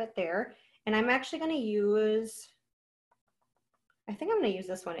tell a little bit there. And I'm actually going to use, I think I'm going to use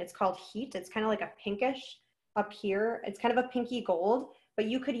this one. It's called Heat. It's kind of like a pinkish up here. It's kind of a pinky gold, but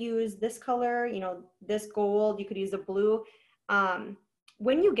you could use this color, you know, this gold, you could use a blue.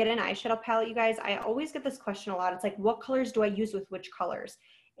 When you get an eyeshadow palette, you guys, I always get this question a lot. It's like, what colors do I use with which colors?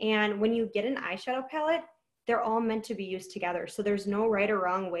 And when you get an eyeshadow palette, they're all meant to be used together. So there's no right or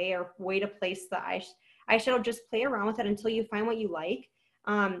wrong way or way to place the eyeshadow. Just play around with it until you find what you like.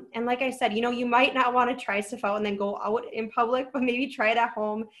 And like I said, you know, you might not want to try stuff out and then go out in public, but maybe try it at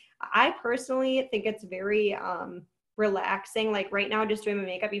home. I personally think it's very relaxing. Like right now, just doing my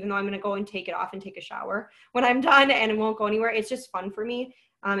makeup, even though I'm going to go and take it off and take a shower when I'm done and it won't go anywhere. It's just fun for me.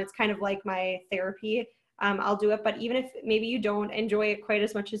 It's kind of like my therapy. I'll do it, but even if maybe you don't enjoy it quite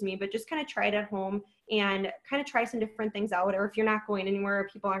as much as me, but just kind of try it at home and kind of try some different things out. Or if you're not going anywhere,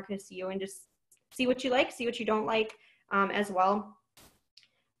 people aren't going to see you, and just see what you like, see what you don't like as well.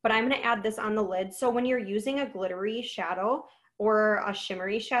 But I'm going to add this on the lid. So when you're using a glittery shadow or a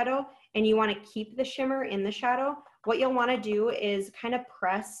shimmery shadow and you want to keep the shimmer in the shadow, what you'll want to do is kind of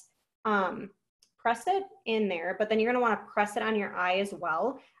press it in there, but then you're going to want to press it on your eye as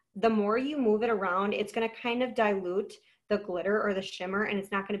well. The more you move it around, it's going to kind of dilute the glitter or the shimmer, and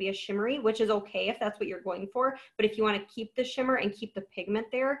it's not going to be as shimmery, which is okay if that's what you're going for. But if you want to keep the shimmer and keep the pigment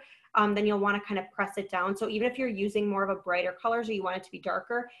there, then you'll want to kind of press it down. So even if you're using more of a brighter colors or you want it to be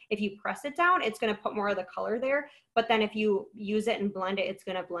darker, if you press it down, it's going to put more of the color there. But then if you use it and blend it, it's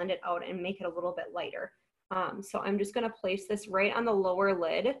going to blend it out and make it a little bit lighter. So I'm just going to place this right on the lower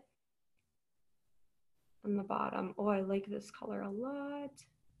lid on the bottom. Oh, I like this color a lot.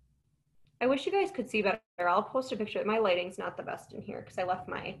 I wish you guys could see better. I'll post a picture. My lighting's not the best in here because I left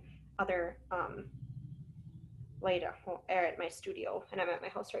my other light at my studio and I'm at my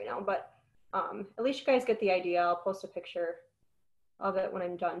house right now. But at least you guys get the idea. I'll post a picture of it when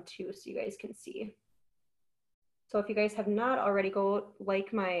I'm done too, so you guys can see. So if you guys have not already, go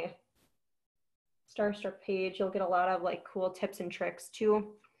like my Starstruck page. You'll get a lot of like cool tips and tricks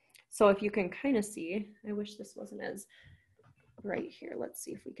too. So if you can kind of see, I wish this wasn't as right here. Let's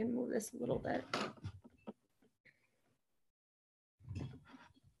see if we can move this a little bit.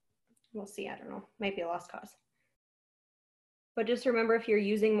 We'll see. I don't know. Might be a lost cause. But just remember, if you're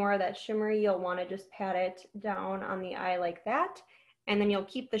using more of that shimmery, you'll want to just pat it down on the eye like that. And then you'll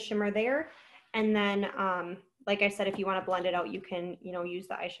keep the shimmer there. And then, like I said, if you want to blend it out, you can, you know, use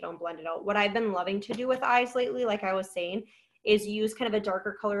the eyeshadow and blend it out. What I've been loving to do with eyes lately, like I was saying, is use kind of a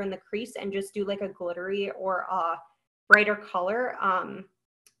darker color in the crease and just do like a glittery or a brighter color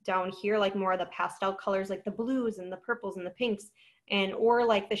down here, like more of the pastel colors, like the blues and the purples and the pinks, and or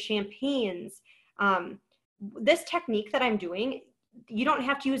like the champagnes. This technique that I'm doing, you don't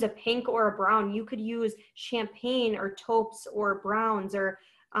have to use a pink or a brown. You could use champagne or taupes or browns or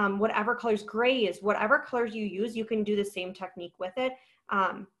whatever colors, grays, whatever colors you use, you can do the same technique with it.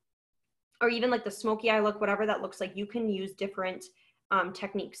 Or even like the smoky eye look, whatever that looks like, you can use different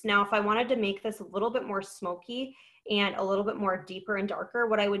techniques. Now, if I wanted to make this a little bit more smoky and a little bit more deeper and darker,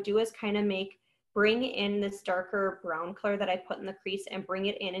 what I would do is kind of bring in this darker brown color that I put in the crease and bring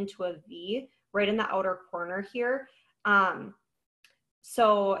it into a V right in the outer corner here.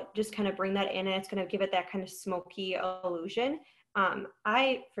 So just kind of bring that in, and it's going to give it that kind of smoky illusion.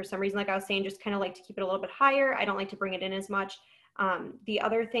 I, for some reason, like I was saying, just kind of like to keep it a little bit higher. I don't like to bring it in as much. The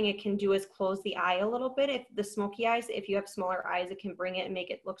other thing it can do is close the eye a little bit. If the smoky eyes, if you have smaller eyes, it can bring it and make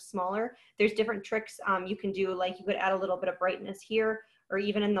it look smaller. There's different tricks you can do, like you could add a little bit of brightness here, or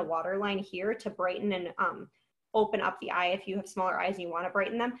even in the waterline here to brighten and open up the eye if you have smaller eyes and you want to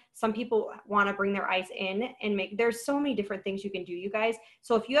brighten them. Some people want to bring their eyes in and there's so many different things you can do, you guys.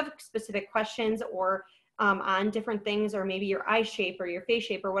 So if you have specific questions or on different things, or maybe your eye shape or your face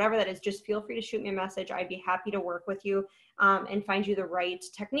shape or whatever that is, just feel free to shoot me a message. I'd be happy to work with you and find you the right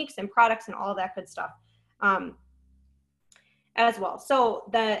techniques and products and all that good stuff as well. So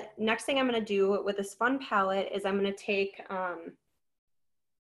the next thing I'm going to do with this fun palette is I'm going to take,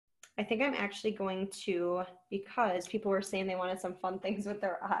 I think I'm actually going to, because people were saying they wanted some fun things with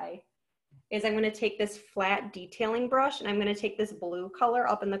their eye, is I'm going to take this flat detailing brush and I'm going to take this blue color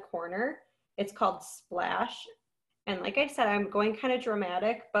up in the corner. It's called Splash. And like I said, I'm going kind of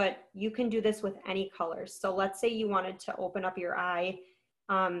dramatic, but you can do this with any colors. So let's say you wanted to open up your eye.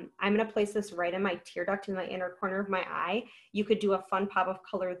 I'm going to place this right in my tear duct in the inner corner of my eye. You could do a fun pop of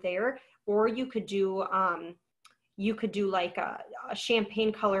color there, or you could do like a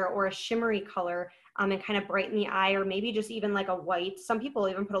champagne color or a shimmery color and kind of brighten the eye, or maybe just even like a white. Some people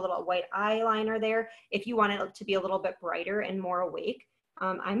even put a little white eyeliner there if you want it to be a little bit brighter and more awake.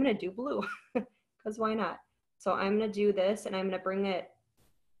 I'm going to do blue because why not? So I'm going to do this and I'm going to bring it,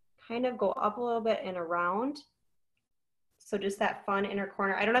 kind of go up a little bit and around. So just that fun inner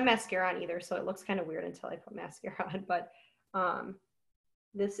corner. I don't have mascara on either, so it looks kind of weird until I put mascara on, but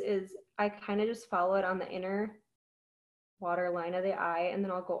this is, I kind of just follow it on the inner water line of the eye, and then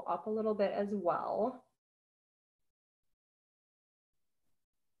I'll go up a little bit as well.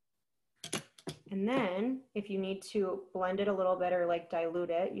 And then if you need to blend it a little bit or like dilute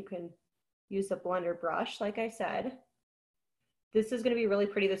it, you can use the blender brush, like I said. This is going to be really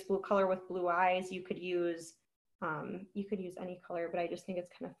pretty, this blue color with blue eyes. You could use any color, but I just think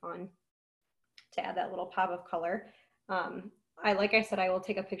it's kind of fun to add that little pop of color. Like I said, I will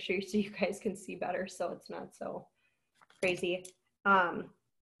take a picture so you guys can see better, so it's not so crazy.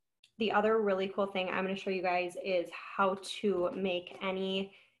 The other really cool thing I'm going to show you guys is how to make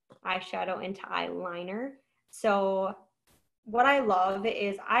any eyeshadow into eyeliner. So what I love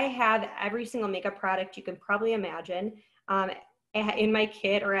is I have every single makeup product you can probably imagine in my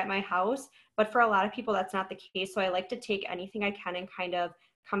kit or at my house, but for a lot of people that's not the case. So I like to take anything I can and kind of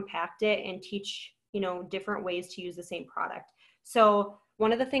compact it and teach, you know, different ways to use the same product. So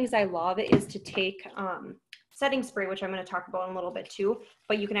one of the things I love is to take setting spray, which I'm going to talk about in a little bit too,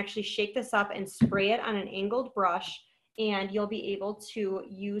 but you can actually shake this up and spray it on an angled brush, and you'll be able to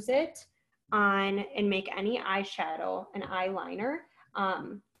use it on and make any eyeshadow an eyeliner.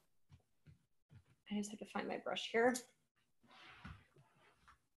 I just have to find my brush here.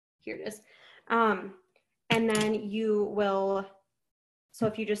 Here it is. And then you will, so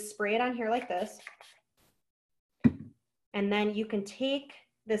if you just spray it on here like this, and then you can take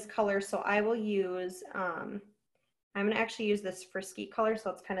this color. So I will use, I'm going to actually use this frisky color. So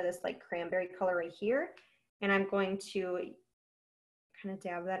it's kind of this like cranberry color right here. And I'm going to kind of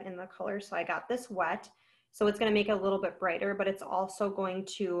dab that in the color. So I got this wet. So it's going to make it a little bit brighter, but it's also going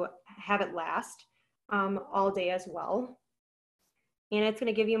to have it last all day as well. And it's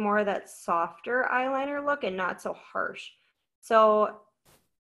going to give you more of that softer eyeliner look and not so harsh. So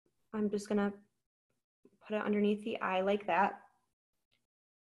I'm just going to put it underneath the eye like that.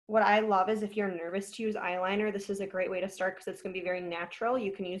 What I love is if you're nervous to use eyeliner, this is a great way to start because it's going to be very natural.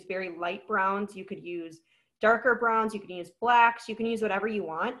 You can use very light browns. You could use darker browns. You can use blacks. You can use whatever you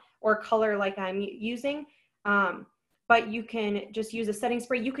want, or color like I'm using. But you can just use a setting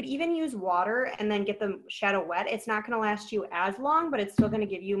spray. You could even use water and then get the shadow wet. It's not going to last you as long, but it's still going to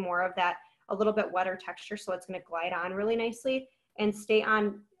give you more of that, a little bit wetter texture. So it's going to glide on really nicely and stay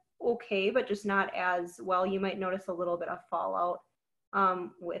on okay, but just not as well. You might notice a little bit of fallout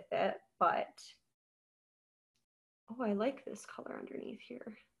with it, but oh, I like this color underneath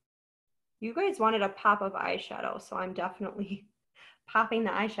here. You guys wanted a pop of eyeshadow, so I'm definitely popping the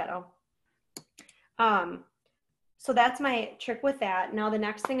eyeshadow. So that's my trick with that. Now the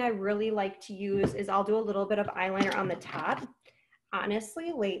next thing I really like to use is I'll do a little bit of eyeliner on the top.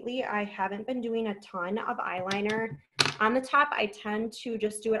 Honestly, lately I haven't been doing a ton of eyeliner on the top. I tend to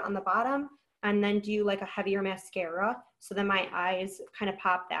just do it on the bottom and then do like a heavier mascara, so then my eyes kind of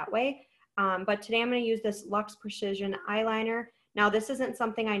pop that way. But today I'm going to use this Luxe Precision eyeliner. Now this isn't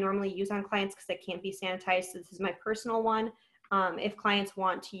something I normally use on clients because it can't be sanitized. So this is my personal one. If clients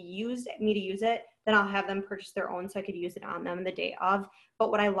want to use me to use it, then I'll have them purchase their own so I could use it on them the day of. But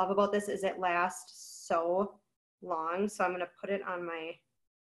what I love about this is it lasts so long. So I'm going to put it on my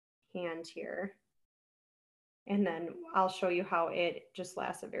hand here. And then I'll show you how it just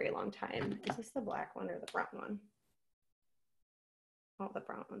lasts a very long time. Is this the black one or the brown one? Oh, the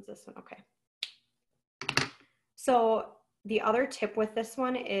brown one's this one. Okay. So the other tip with this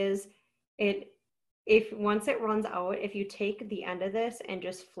one is once it runs out, if you take the end of this and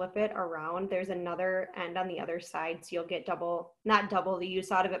just flip it around, there's another end on the other side. So you'll get not double the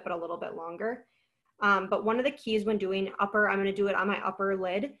use out of it, but a little bit longer. But one of the keys when doing upper, I'm going to do it on my upper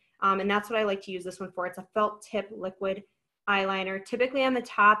lid. And that's what I like to use this one for. It's a felt tip liquid eyeliner. Typically on the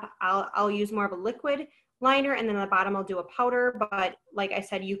top, I'll use more of a liquid liner, and then on the bottom I'll do a powder. But like I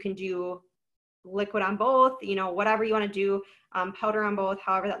said, you can do liquid on both, you know, whatever you want to do, powder on both,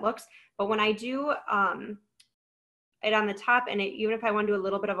 however that looks. But when I do it on the top, and even if I want to do a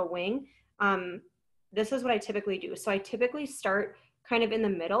little bit of a wing, this is what I typically do. So I typically start kind of in the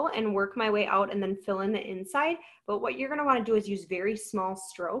middle and work my way out and then fill in the inside. But what you're going to want to do is use very small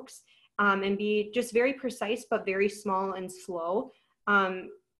strokes and be just very precise, but very small and slow.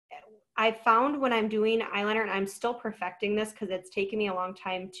 I found when I'm doing eyeliner, and I'm still perfecting this because it's taken me a long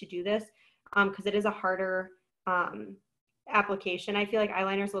time to do this, because it is a harder application. I feel like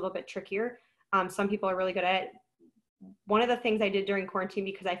eyeliner is a little bit trickier. Some people are really good at it. One of the things I did during quarantine,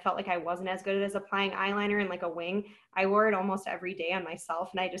 because I felt like I wasn't as good as applying eyeliner in like a wing, I wore it almost every day on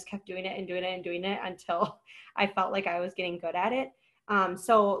myself, and I just kept doing it and doing it and doing it until I felt like I was getting good at it.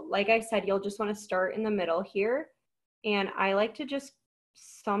 So like I said, you'll just want to start in the middle here. And I like to just,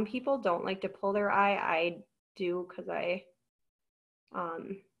 some people don't like to pull their eye. I do because I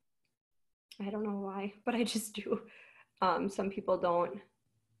don't know why, but I just do. Some people don't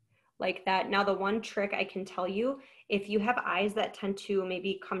like that. Now, the one trick I can tell you, if you have eyes that tend to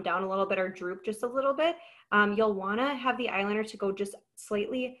maybe come down a little bit or droop just a little bit, you'll want to have the eyeliner to go just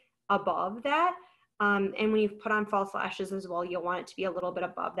slightly above that. And when you put on false lashes as well, you'll want it to be a little bit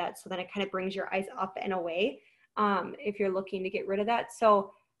above that. So then it kind of brings your eyes up and away if you're looking to get rid of that.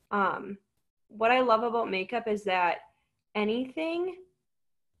 So what I love about makeup is that anything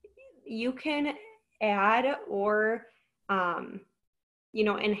you can add or, you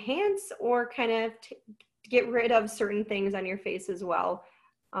know, enhance or kind of get rid of certain things on your face as well.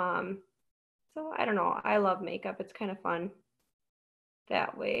 So I don't know. I love makeup. It's kind of fun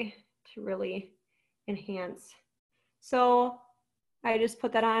that way to really enhance. So I just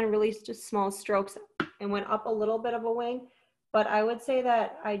put that on, really just small strokes and went up a little bit of a wing. But I would say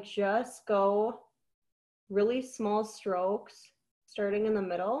that I just go really small strokes, starting in the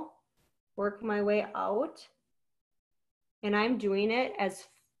middle, work my way out. And I'm doing it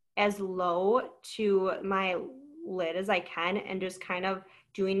as low to my lid as I can, and just kind of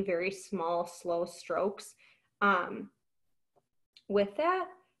doing very small, slow strokes with that.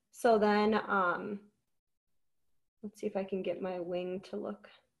 So then, let's see if I can get my wing to look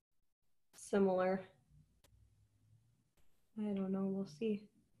similar. I don't know, we'll see.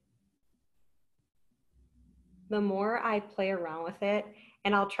 The more I play around with it,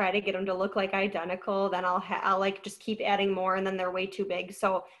 and I'll try to get them to look like identical, then I'll like just keep adding more, and then they're way too big.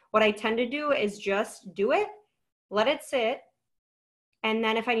 So what I tend to do is just do it, let it sit, and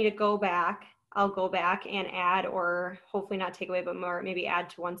then if I need to go back, I'll go back and add, or hopefully not take away, but more maybe add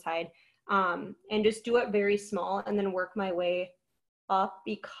to one side, and just do it very small and then work my way up,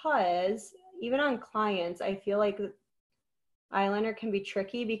 because even on clients, I feel like eyeliner can be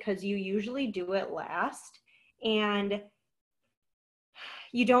tricky because you usually do it last and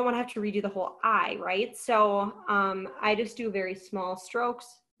you don't want to have to redo the whole eye, right? So I just do very small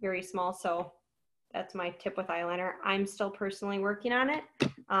strokes, very small. So that's my tip with eyeliner. I'm still personally working on it.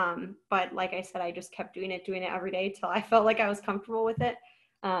 But like I said, I just kept doing it every day till I felt like I was comfortable with it.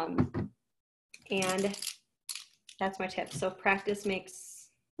 And that's my tip. So practice makes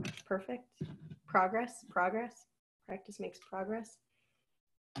perfect. Progress. Practice makes progress.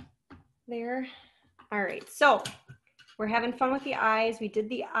 There. All right. So we're having fun with the eyes. We did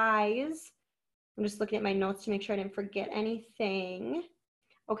the eyes. I'm just looking at my notes to make sure I didn't forget anything.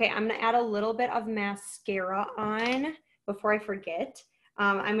 Okay, I'm gonna add a little bit of mascara on before I forget.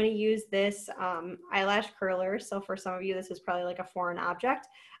 I'm gonna use this eyelash curler. So for some of you, this is probably like a foreign object,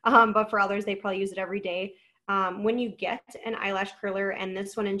 but for others, they probably use it every day. When you get an eyelash curler, and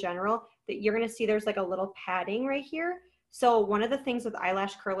this one in general, that you're gonna see there's like a little padding right here. So one of the things with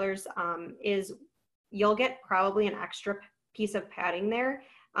eyelash curlers is you'll get probably an extra piece of padding there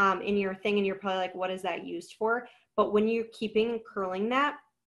in your thing, and you're probably like, what is that used for? But when you're curling that,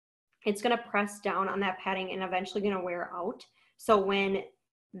 it's gonna press down on that padding and eventually gonna wear out. So when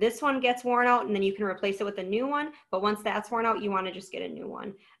this one gets worn out, and then you can replace it with a new one, but once that's worn out, you wanna just get a new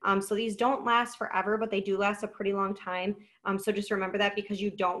one. So these don't last forever, but they do last a pretty long time. So just remember that, because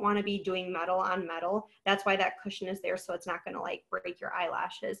you don't wanna be doing metal on metal. That's why that cushion is there, so it's not gonna like break your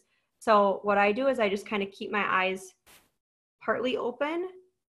eyelashes. So what I do is I just kind of keep my eyes partly open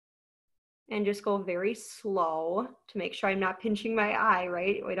and just go very slow to make sure I'm not pinching my eye,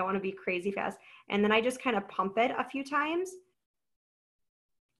 right? We don't want to be crazy fast. And then I just kind of pump it a few times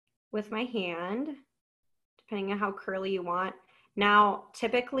with my hand, depending on how curly you want. Now,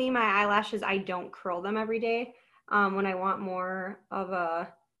 typically my eyelashes, I don't curl them every day. When I want more of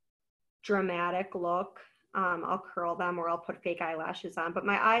a dramatic look, I'll curl them, or I'll put fake eyelashes on. But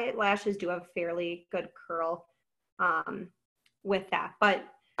my eyelashes do have fairly good curl with that, but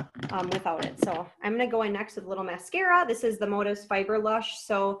without it. So I'm gonna go in next with a little mascara. This is the Motives Fiber Lush.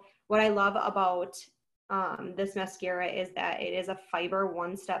 So what I love about this mascara is that it is a fiber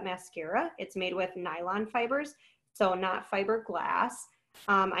one-step mascara. It's made with nylon fibers, so not fiberglass.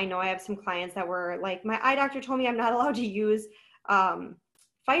 I know I have some clients that were like, my eye doctor told me I'm not allowed to use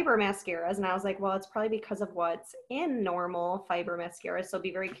fiber mascaras, and I was like, well, it's probably because of what's in normal fiber mascaras. So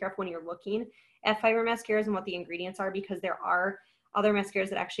be very careful when you're looking at fiber mascaras and what the ingredients are, because there are other mascaras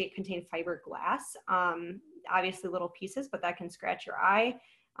that actually contain fiberglass, obviously little pieces, but that can scratch your eye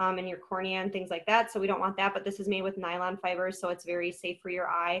and your cornea and things like that. So we don't want that, but this is made with nylon fibers, so it's very safe for your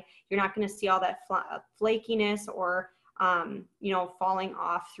eye. You're not going to see all that flakiness or you know, falling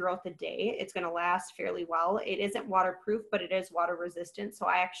off throughout the day. It's going to last fairly well. It isn't waterproof, but it is water resistant. So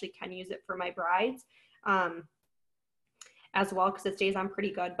I actually can use it for my brides as well, because it stays on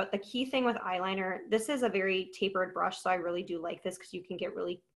pretty good. But the key thing with eyeliner, this is a very tapered brush. So I really do like this, because you can get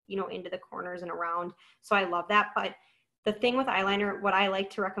really, you know, into the corners and around. So I love that. But The thing with eyeliner, what I like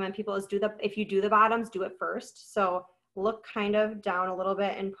to recommend people is if you do the bottoms, do it first. So look kind of down a little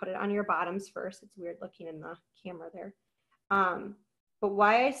bit and put it on your bottoms first. It's weird looking in the camera there. But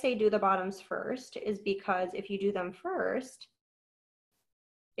why I say do the bottoms first is because if you do them first,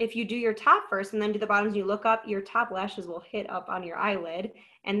 if you do your top first and then do the bottoms, you look up, your top lashes will hit up on your eyelid,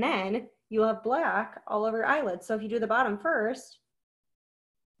 and then you'll have black all over your eyelid. So if you do the bottom first,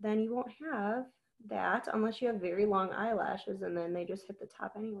 then you won't have that unless you have very long eyelashes, and then they just hit the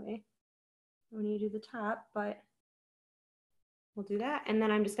top anyway when you do the top. But we'll do that, and then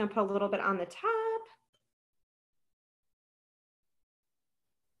I'm just going to put a little bit on the top.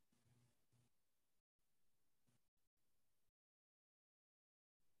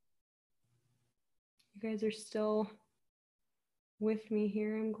 You guys are still with me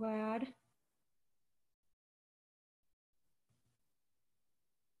here, I'm glad.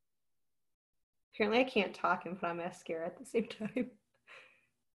 Apparently I can't talk and put on mascara at the same time.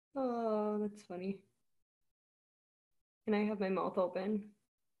 Oh, that's funny. And I have my mouth open.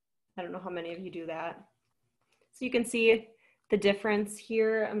 I don't know how many of you do that. So you can see the difference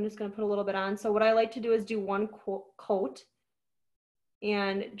here. I'm just going to put a little bit on. So what I like to do is do one coat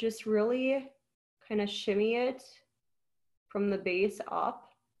and just really kind of shimmy it from the base up.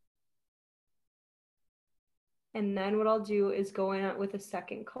 And then what I'll do is go in with a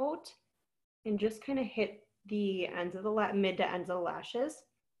second coat and just kind of hit the ends of the mid to ends of the lashes.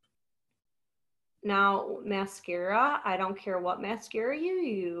 Now, mascara, I don't care what mascara you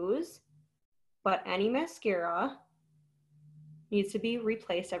use, but any mascara needs to be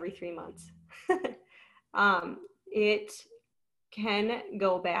replaced every 3 months. It can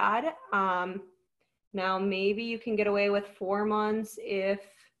go bad. Now, maybe you can get away with 4 months if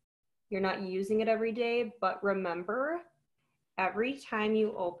you're not using it every day, but remember, every time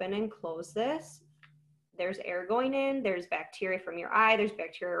you open and close this, there's air going in, there's bacteria from your eye, there's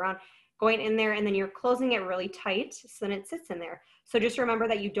bacteria around going in there, and then you're closing it really tight, so then it sits in there. So just remember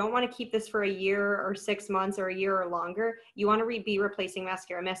that you don't want to keep this for a year or 6 months or a year or longer. You want to be replacing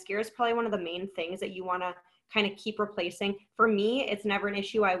mascara. Mascara is probably one of the main things that you want to kind of keep replacing. For me, it's never an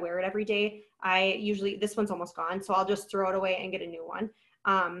issue. I wear it every day. This one's almost gone, so I'll just throw it away and get a new one.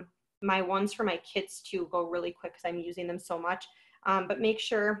 My ones for my kids too go really quick because I'm using them so much. But make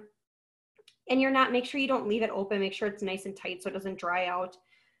sure, make sure you don't leave it open. Make sure it's nice and tight so it doesn't dry out,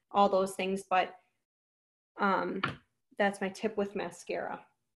 all those things. But that's my tip with mascara.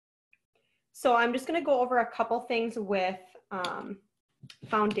 So I'm just going to go over a couple things with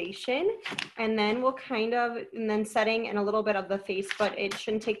foundation, and then and then setting and a little bit of the face, but it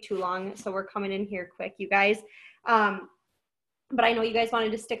shouldn't take too long. So we're coming in here quick, you guys. But I know you guys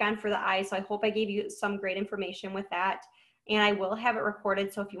wanted to stick on for the eyes, so I hope I gave you some great information with that. And I will have it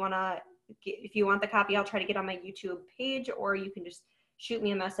recorded, so if you want the copy, I'll try to get on my YouTube page, or you can just shoot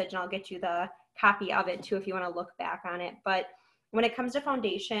me a message and I'll get you the copy of it too if you want to look back on it. But when it comes to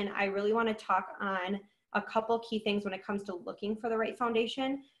foundation, I really want to talk on a couple key things when it comes to looking for the right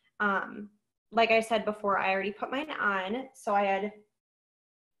foundation. Like I said before, I already put mine on, so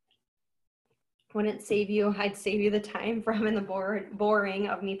wouldn't save you, I'd save you the time from and the boring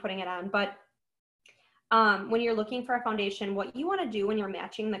of me putting it on. But when you're looking for a foundation, what you want to do when you're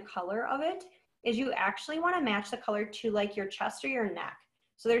matching the color of it is you actually want to match the color to like your chest or your neck.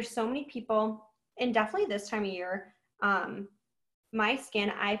 So there's so many people, and definitely this time of year, my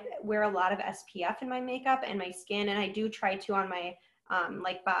skin, I wear a lot of SPF in my makeup and my skin, and I do try to on my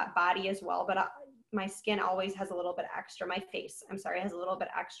body as well, but my skin always has a little bit extra, my face, I'm sorry, has a little bit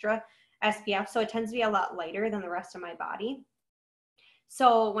extra SPF, so it tends to be a lot lighter than the rest of my body.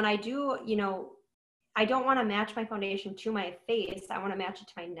 So when I do, I don't want to match my foundation to my face. I want to match it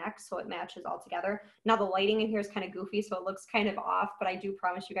to my neck so it matches all together. Now the lighting in here is kind of goofy, so it looks kind of off, but I do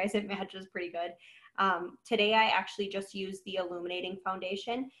promise you guys it matches pretty good. Today I actually just used the illuminating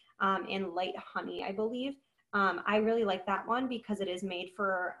foundation in Light Honey, I believe. I really like that one because it is made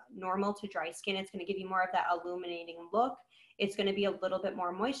for normal to dry skin. It's going to give you more of that illuminating look. It's going to be a little bit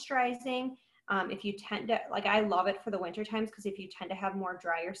more moisturizing. If you tend to, I love it for the winter times because if you tend to have more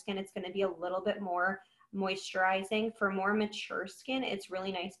drier skin, it's going to be a little bit more moisturizing. For more mature skin, it's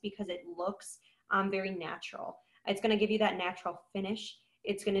really nice because it looks very natural. It's going to give you that natural finish.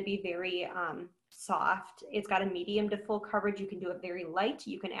 It's going to be very soft. It's got a medium to full coverage. You can do it very light.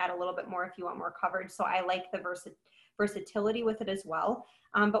 You can add a little bit more if you want more coverage. So I like the versatility with it as well.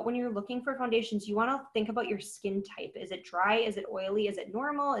 But when you're looking for foundations, you want to think about your skin type. Is it dry? Is it oily? Is it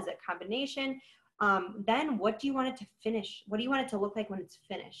normal? Is it combination? Then what do you want it to finish? What do you want it to look like when it's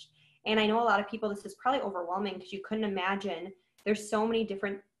finished? And I know a lot of people, this is probably overwhelming because you couldn't imagine there's so many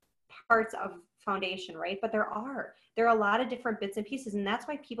different parts of foundation, right? But there are. There are a lot of different bits and pieces, and that's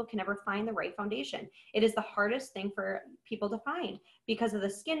why people can never find the right foundation. It is the hardest thing for people to find because of the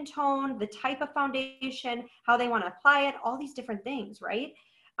skin tone, the type of foundation, how they want to apply it, all these different things, right?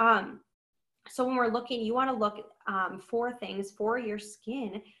 So when we're looking, you want to look for things for your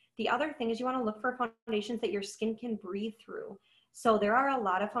skin. The other thing is you want to look for foundations that your skin can breathe through. So there are a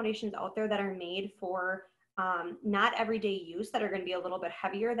lot of foundations out there that are made for not everyday use, that are going to be a little bit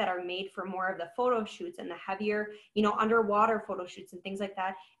heavier, that are made for more of the photo shoots and the heavier, you know, underwater photo shoots and things like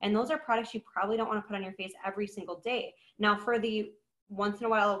that. And those are products you probably don't want to put on your face every single day. Now for the once in a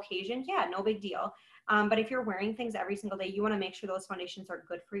while occasion, yeah, no big deal. But if you're wearing things every single day, you want to make sure those foundations are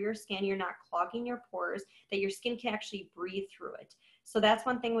good for your skin. You're not clogging your pores, that your skin can actually breathe through it. So that's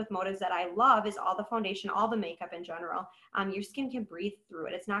one thing with Motives that I love, is all the foundation, all the makeup in general. Your skin can breathe through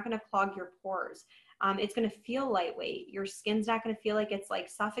it. It's not going to clog your pores. It's going to feel lightweight. Your skin's not going to feel like it's like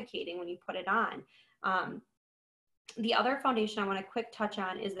suffocating when you put it on. The other foundation I want to quick touch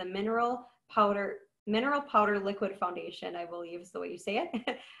on is the mineral powder liquid foundation, I believe is the way you say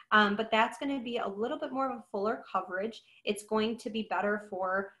it. But that's going to be a little bit more of a fuller coverage. It's going to be better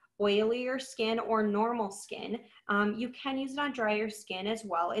for oilier skin or normal skin. You can use it on drier skin as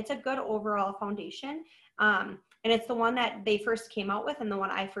well. It's a good overall foundation. And it's the one that they first came out with and the one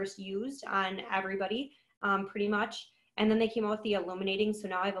I first used on everybody, pretty much. And then they came out with the illuminating. So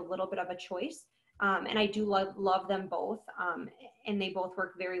now I have a little bit of a choice. And I do love them both. And they both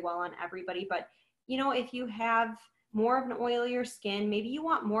work very well on everybody. But you know, if you have more of an oilier skin, maybe you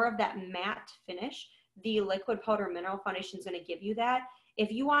want more of that matte finish, the liquid powder mineral foundation is going to give you that. If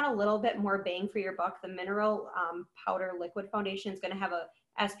you want a little bit more bang for your buck, the mineral powder liquid foundation is going to have a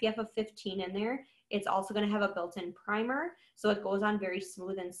SPF of 15 in there. It's also going to have a built-in primer, so it goes on very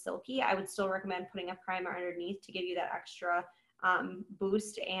smooth and silky. I would still recommend putting a primer underneath to give you that extra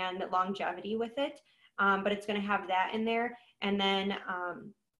boost and longevity with it. But it's going to have that in there. And then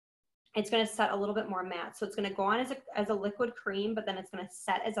it's going to set a little bit more matte. So it's going to go on as a liquid cream, but then it's going to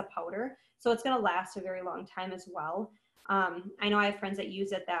set as a powder. So it's going to last a very long time as well. I know I have friends that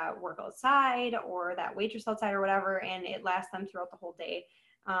use it that work outside or that waitress outside or whatever, and it lasts them throughout the whole day.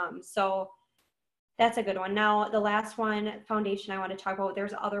 So that's a good one. Now, the last one, foundation I want to talk about,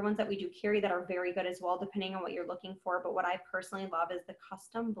 there's other ones that we do carry that are very good as well, depending on what you're looking for. But what I personally love is the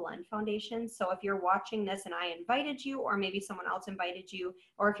custom blend foundation. So if you're watching this and I invited you, or maybe someone else invited you,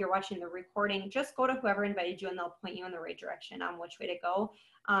 or if you're watching the recording, just go to whoever invited you and they'll point you in the right direction on which way to go.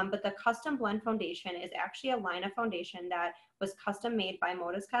 But the custom blend foundation is actually a line of foundation that was custom made by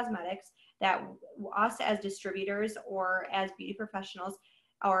Motives Cosmetics, that us as distributors or as beauty professionals,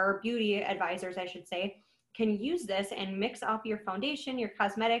 or beauty advisors, I should say, can use this and mix up your foundation, your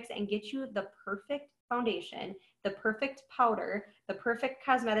cosmetics, and get you the perfect foundation, the perfect powder, the perfect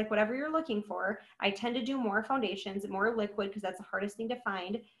cosmetic, whatever you're looking for. I tend to do more foundations, more liquid, because that's the hardest thing to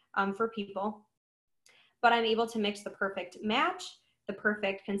find for people. But I'm able to mix the perfect match, the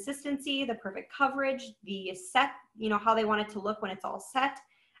perfect consistency, the perfect coverage, the set, you know, how they want it to look when it's all set,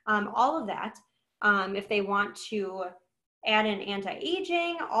 all of that. If they want to add in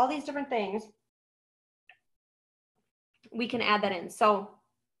anti-aging, all these different things, we can add that in. So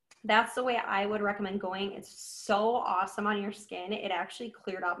that's the way I would recommend going. It's so awesome on your skin. It actually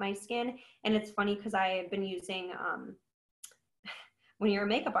cleared up my skin. And it's funny because I have been using, when you're a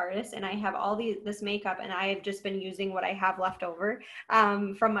makeup artist and I have all this makeup and I've just been using what I have left over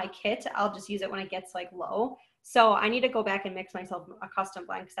from my kit, I'll just use it when it gets like low. So I need to go back and mix myself a custom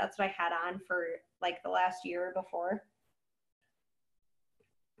blend, because that's what I had on for like the last year before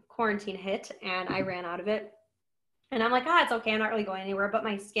quarantine hit and I ran out of it. And I'm like, it's okay, I'm not really going anywhere, but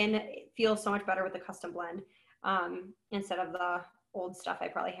my skin feels so much better with the custom blend instead of the old stuff I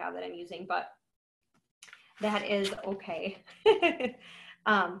probably have that I'm using, but that is okay.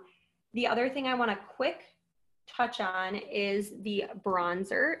 The other thing I want to quick touch on is the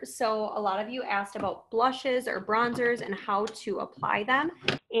bronzer. So a lot of you asked about blushes or bronzers and how to apply them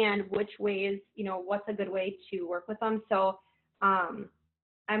and which ways, you know, what's a good way to work with them. So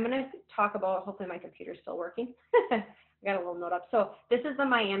I'm going to talk about, hopefully my computer's still working. I got a little note up. So this is the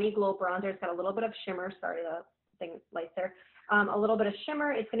Miami Glow Bronzer. It's got a little bit of shimmer. Sorry, the thing lights there. A little bit of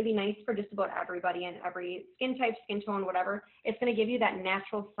shimmer. It's going to be nice for just about everybody and every skin type, skin tone, whatever. It's going to give you that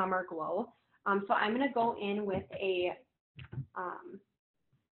natural summer glow. So I'm going to go in with an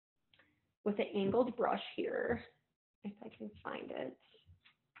angled brush here, if I can find it.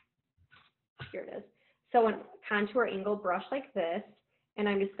 Here it is. So a contour angled brush like this. And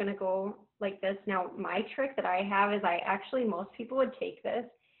I'm just going to go like this. Now, my trick that I have is most people would take this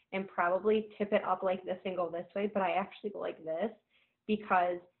and probably tip it up like this and go this way, but I actually go like this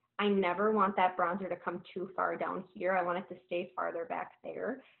because I never want that bronzer to come too far down here. I want it to stay farther back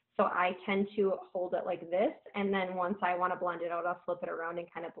there. So I tend to hold it like this, and then once I want to blend it out, I'll flip it around and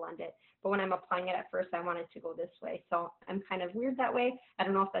kind of blend it. But when I'm applying it at first, I want it to go this way. So I'm kind of weird that way. I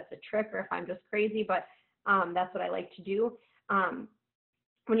don't know if that's a trick or if I'm just crazy, but that's what I like to do.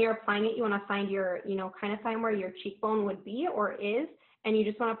 When you're applying it, you want to find your, kind of find where your cheekbone would be or is, and you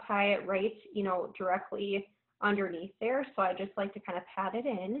just want to apply it right, directly underneath there. So I just like to kind of pat it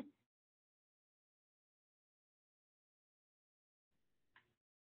in.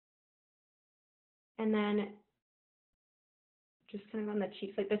 And then just kind of on the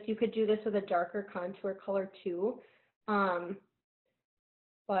cheeks like this. You could do this with a darker contour color too. But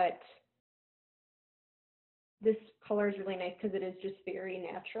this color is really nice because it is just very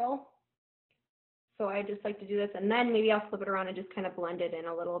natural. So I just like to do this, and then maybe I'll flip it around and just kind of blend it in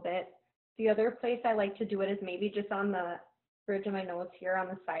a little bit. The other place I like to do it is maybe just on the bridge of my nose here on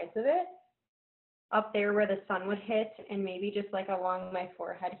the sides of it, up there where the sun would hit, and maybe just like along my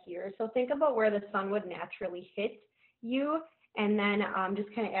forehead here. So think about where the sun would naturally hit you, and then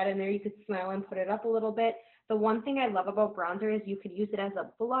just kind of add in there. You could smile and put it up a little bit. The one thing I love about bronzer is you could use it as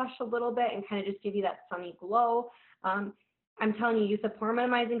a blush a little bit and kind of just give you that sunny glow. I'm telling you, use a pore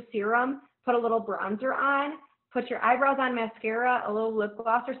minimizing serum, put a little bronzer on, put your eyebrows on mascara, a little lip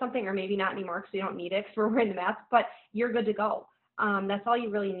gloss or something, or maybe not anymore because you don't need it because we're wearing the mask, but you're good to go. That's all you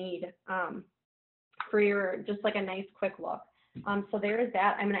really need for your, just like a nice quick look. So there's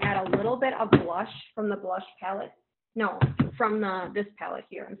that. I'm going to add a little bit of blush from the blush palette. No, from this palette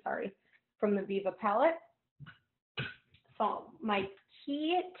here, I'm sorry, from the Viva palette. So my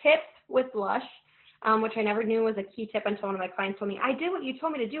key tip with blush, which I never knew was a key tip until one of my clients told me, I did what you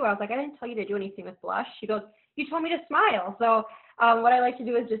told me to do. I was like, I didn't tell you to do anything with blush. She goes, you told me to smile. So what I like to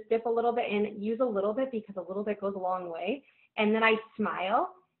do is just dip a little bit and use a little bit because a little bit goes a long way. And then I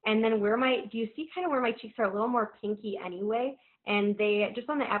smile. And then do you see kind of where my cheeks are a little more pinky anyway? And they, just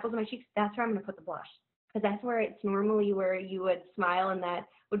on the apples of my cheeks, that's where I'm going to put the blush. Because that's where it's normally where you would smile, and that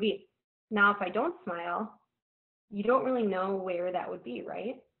would be. Now, if I don't smile, you don't really know where that would be,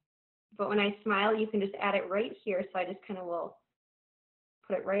 right? But when I smile, you can just add it right here. So I just kind of will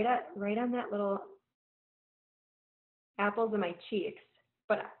put it right on that little apples of my cheeks.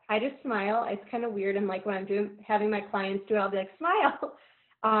 But I just smile. It's kind of weird. And like when I'm having my clients do it, I'll be like, smile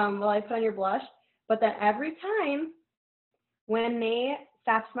while I put on your blush. But then every time when they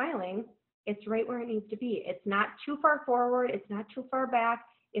stop smiling, it's right where it needs to be. It's not too far forward. It's not too far back.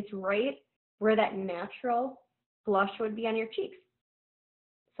 It's right where that natural blush would be on your cheeks.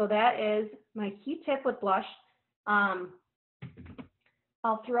 So that is my key tip with blush. I'll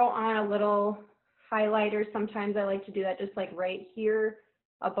throw on a little highlighter. Sometimes I like to do that just like right here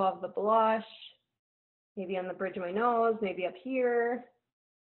above the blush, maybe on the bridge of my nose, maybe up here.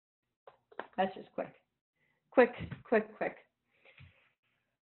 That's just quick.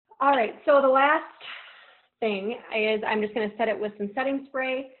 All right, so the last thing is I'm just gonna set it with some setting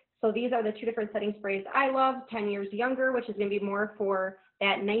spray. So these are the two different setting sprays I love. 10 Years Younger, which is gonna be more for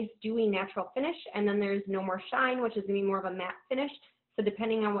that nice dewy natural finish. And then there's No More Shine, which is gonna be more of a matte finish. So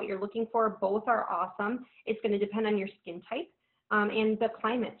depending on what you're looking for, both are awesome. It's gonna depend on your skin type and the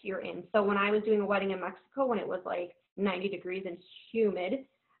climate you're in. So when I was doing a wedding in Mexico, when it was like 90 degrees and humid,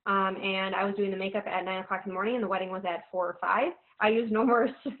 and I was doing the makeup at 9 o'clock in the morning and the wedding was at 4 or 5, I used No More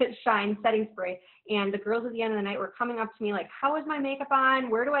Shine setting spray. And the girls at the end of the night were coming up to me like, how is my makeup on?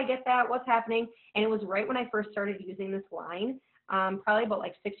 Where do I get that? What's happening? And it was right when I first started using this line, probably about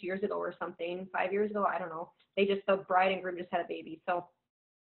like 6 years ago or something, 5 years ago, I don't know. The bride and groom just had a baby. So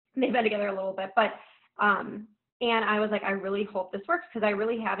they've been together a little bit. But, and I was like, I really hope this works because I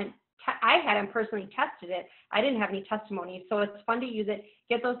really haven't, I hadn't personally tested it. I didn't have any testimonies. So it's fun to use it,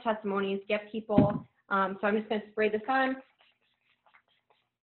 get those testimonies, get people. So I'm just going to spray this on.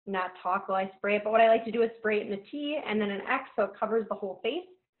 Not talk while I spray it, but what I like to do is spray it in a T and then an X so it covers the whole face.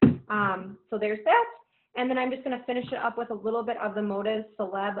 So there's that. And then I'm just going to finish it up with a little bit of the Motive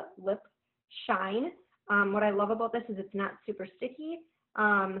Celeb Lip Shine. What I love about this is it's not super sticky.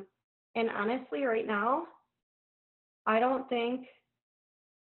 And honestly, right now, I don't think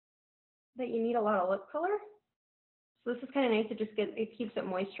that you need a lot of lip color. So this is kind of nice. It keeps it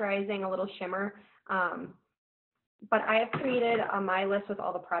moisturizing, a little shimmer. But I have created my list with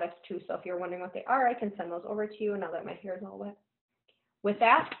all the products too. So if you're wondering what they are, I can send those over to you now that my hair is all wet. With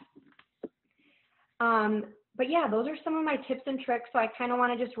that, but yeah, those are some of my tips and tricks. So I kind of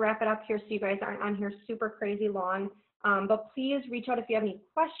want to just wrap it up here so you guys aren't on here super crazy long. But please reach out if you have any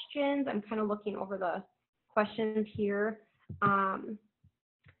questions. I'm kind of looking over the questions here.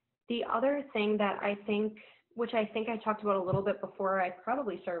 The other thing that I think which I think I talked about a little bit before I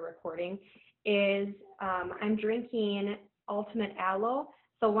probably started recording, is I'm drinking Ultimate Aloe.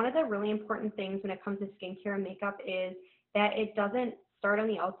 So one of the really important things when it comes to skincare and makeup is that it doesn't start on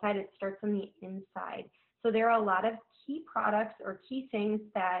the outside, it starts on the inside. So there are a lot of key products or key things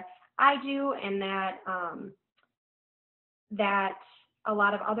that I do and that a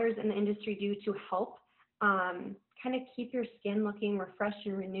lot of others in the industry do to help kind of keep your skin looking refreshed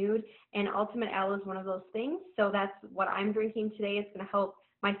and renewed. And Ultimate Aloe is one of those things. So that's what I'm drinking today. It's going to help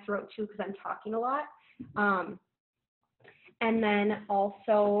my throat too because I'm talking a lot. And then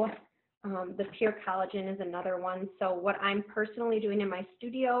also the Pure Collagen is another one. So what I'm personally doing in my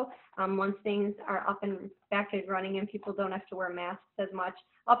studio, once things are up and back and running and people don't have to wear masks as much,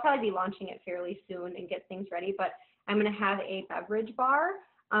 I'll probably be launching it fairly soon and get things ready. But I'm going to have a beverage bar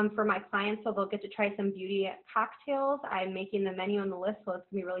for my clients, so they'll get to try some beauty cocktails. I'm making the menu and the list, so it's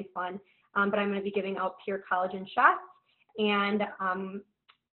going to be really fun. But I'm going to be giving out Pure Collagen shots and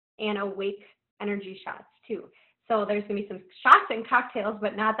Awake Energy shots too. So there's going to be some shots and cocktails,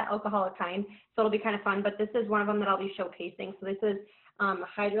 but not the alcoholic kind. So it'll be kind of fun. But this is one of them that I'll be showcasing. So this is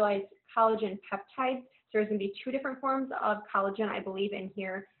hydrolyzed collagen peptides. So there's going to be 2 different forms of collagen, I believe, in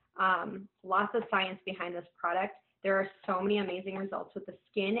here. Lots of science behind this product. There are so many amazing results with the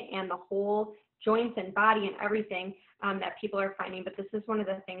skin and the whole joints and body and everything that people are finding. But this is one of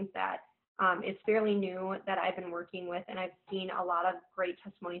the things that is fairly new that I've been working with, and I've seen a lot of great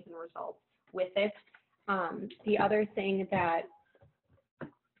testimonies and results with it. The other thing that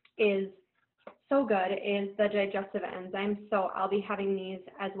is so good is the digestive enzymes. So I'll be having these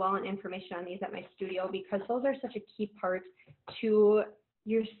as well and information on these at my studio because those are such a key part to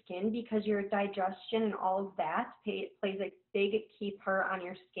your skin because your digestion and all of that plays a big key part on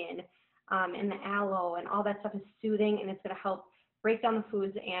your skin. And the aloe and all that stuff is soothing and it's going to help break down the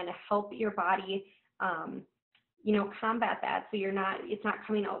foods and help your body combat that so it's not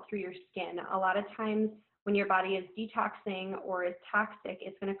coming out through your skin. A lot of times when your body is detoxing or is toxic,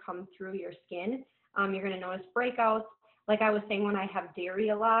 it's going to come through your skin. You're going to notice breakouts. Like I was saying, when I have dairy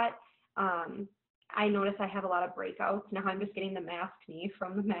a lot, I notice I have a lot of breakouts. Now I'm just getting the mask knee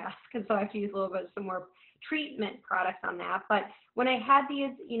from the mask, and so I have to use a little bit of some more treatment products on that. But when I had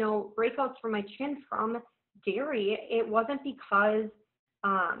these, breakouts from my chin from dairy, it wasn't because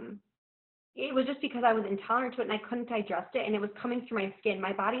it was just because I was intolerant to it and I couldn't digest it, and it was coming through my skin.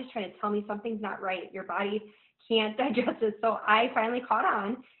 My body is trying to tell me something's not right. Your body can't digest it. So I finally caught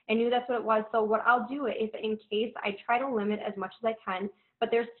on and knew that's what it was. So what I'll do is, in case, I try to limit as much as I can, but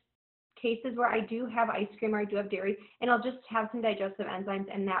there's cases where I do have ice cream or I do have dairy, and I'll just have some digestive enzymes,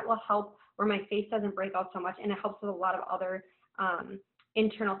 and that will help where my face doesn't break out so much, and it helps with a lot of other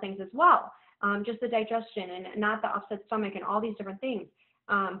internal things as well. Just the digestion and not the upset stomach and all these different things.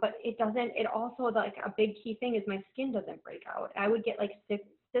 But it also, like, a big key thing is my skin doesn't break out. I would get like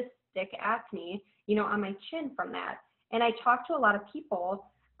cystic acne, on my chin from that. And I talk to a lot of people,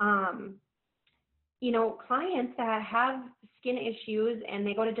 clients that have skin issues and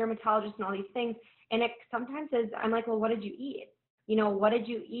they go to dermatologists and all these things. And it sometimes is, I'm like, well, what did you eat? What did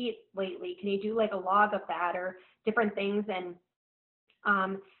you eat lately? Can you do like a log of that or different things? And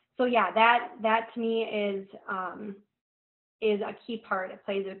so yeah, that to me is a key part. It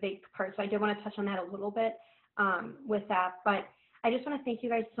plays a big part. So I did want to touch on that a little bit with that. But I just want to thank you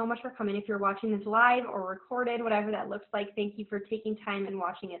guys so much for coming. If you're watching this live or recorded, whatever that looks like, thank you for taking time and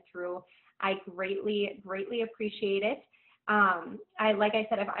watching it through. I greatly, greatly appreciate it. Like I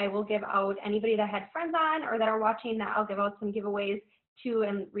said, if I will give out anybody that had friends on or that are watching, that I'll give out some giveaways to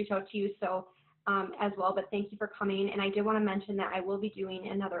and reach out to you as well. But thank you for coming. And I did want to mention that I will be doing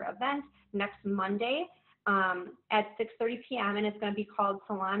another event next Monday at 6:30 p.m. and it's going to be called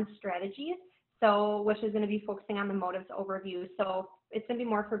Salon Strategies. So, which is going to be focusing on the motives overview. So it's going to be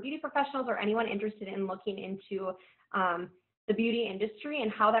more for beauty professionals or anyone interested in looking into the beauty industry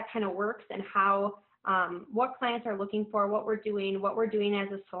and how that kind of works and how what clients are looking for, what we're doing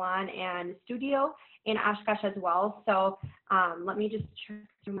as a salon and studio in Oshkosh as well. So let me just check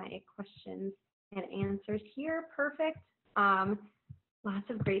through my questions and answers here. Perfect. Lots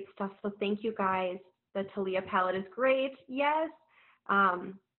of great stuff. So thank you guys. The Talia palette is great. Yes.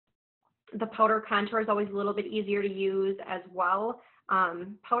 The powder contour is always a little bit easier to use as well.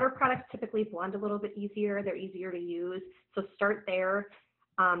 Powder products typically blend a little bit easier. They're easier to use. So start there.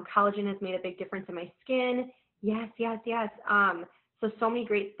 Collagen has made a big difference in my skin. Yes, yes, yes. So many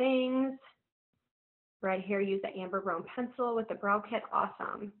great things. Right here, use the amber brown pencil with the brow kit.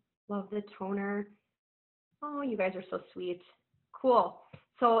 Awesome. Love the toner. Oh, you guys are so sweet. Cool.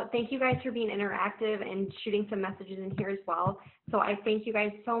 So thank you guys for being interactive and shooting some messages in here as well. So I thank you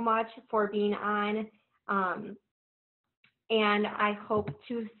guys so much for being on. And I hope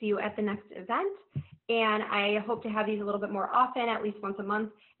to see you at the next event. And I hope to have these a little bit more often, at least once a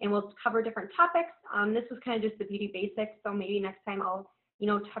month, and we'll cover different topics. This was kind of just the beauty basics, so maybe next time I'll,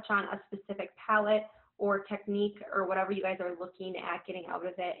 touch on a specific palette or technique or whatever you guys are looking at getting out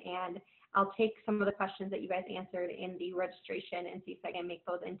of it. And I'll take some of the questions that you guys answered in the registration and see if I can make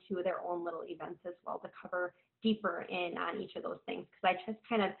those into their own little events as well to cover deeper in on each of those things, because I just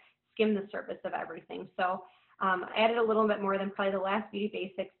kind of skimmed the surface of everything. So I added a little bit more than probably the last beauty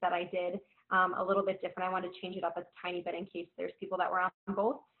basics that I did, a little bit different. I wanted to change it up a tiny bit in case there's people that were on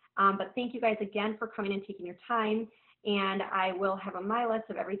both. But thank you guys again for coming and taking your time. And I will have on my list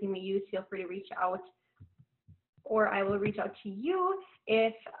of everything we use. Feel free to reach out, or I will reach out to you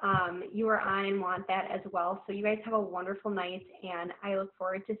if you are on and want that as well. So you guys have a wonderful night, and I look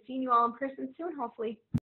forward to seeing you all in person soon, hopefully.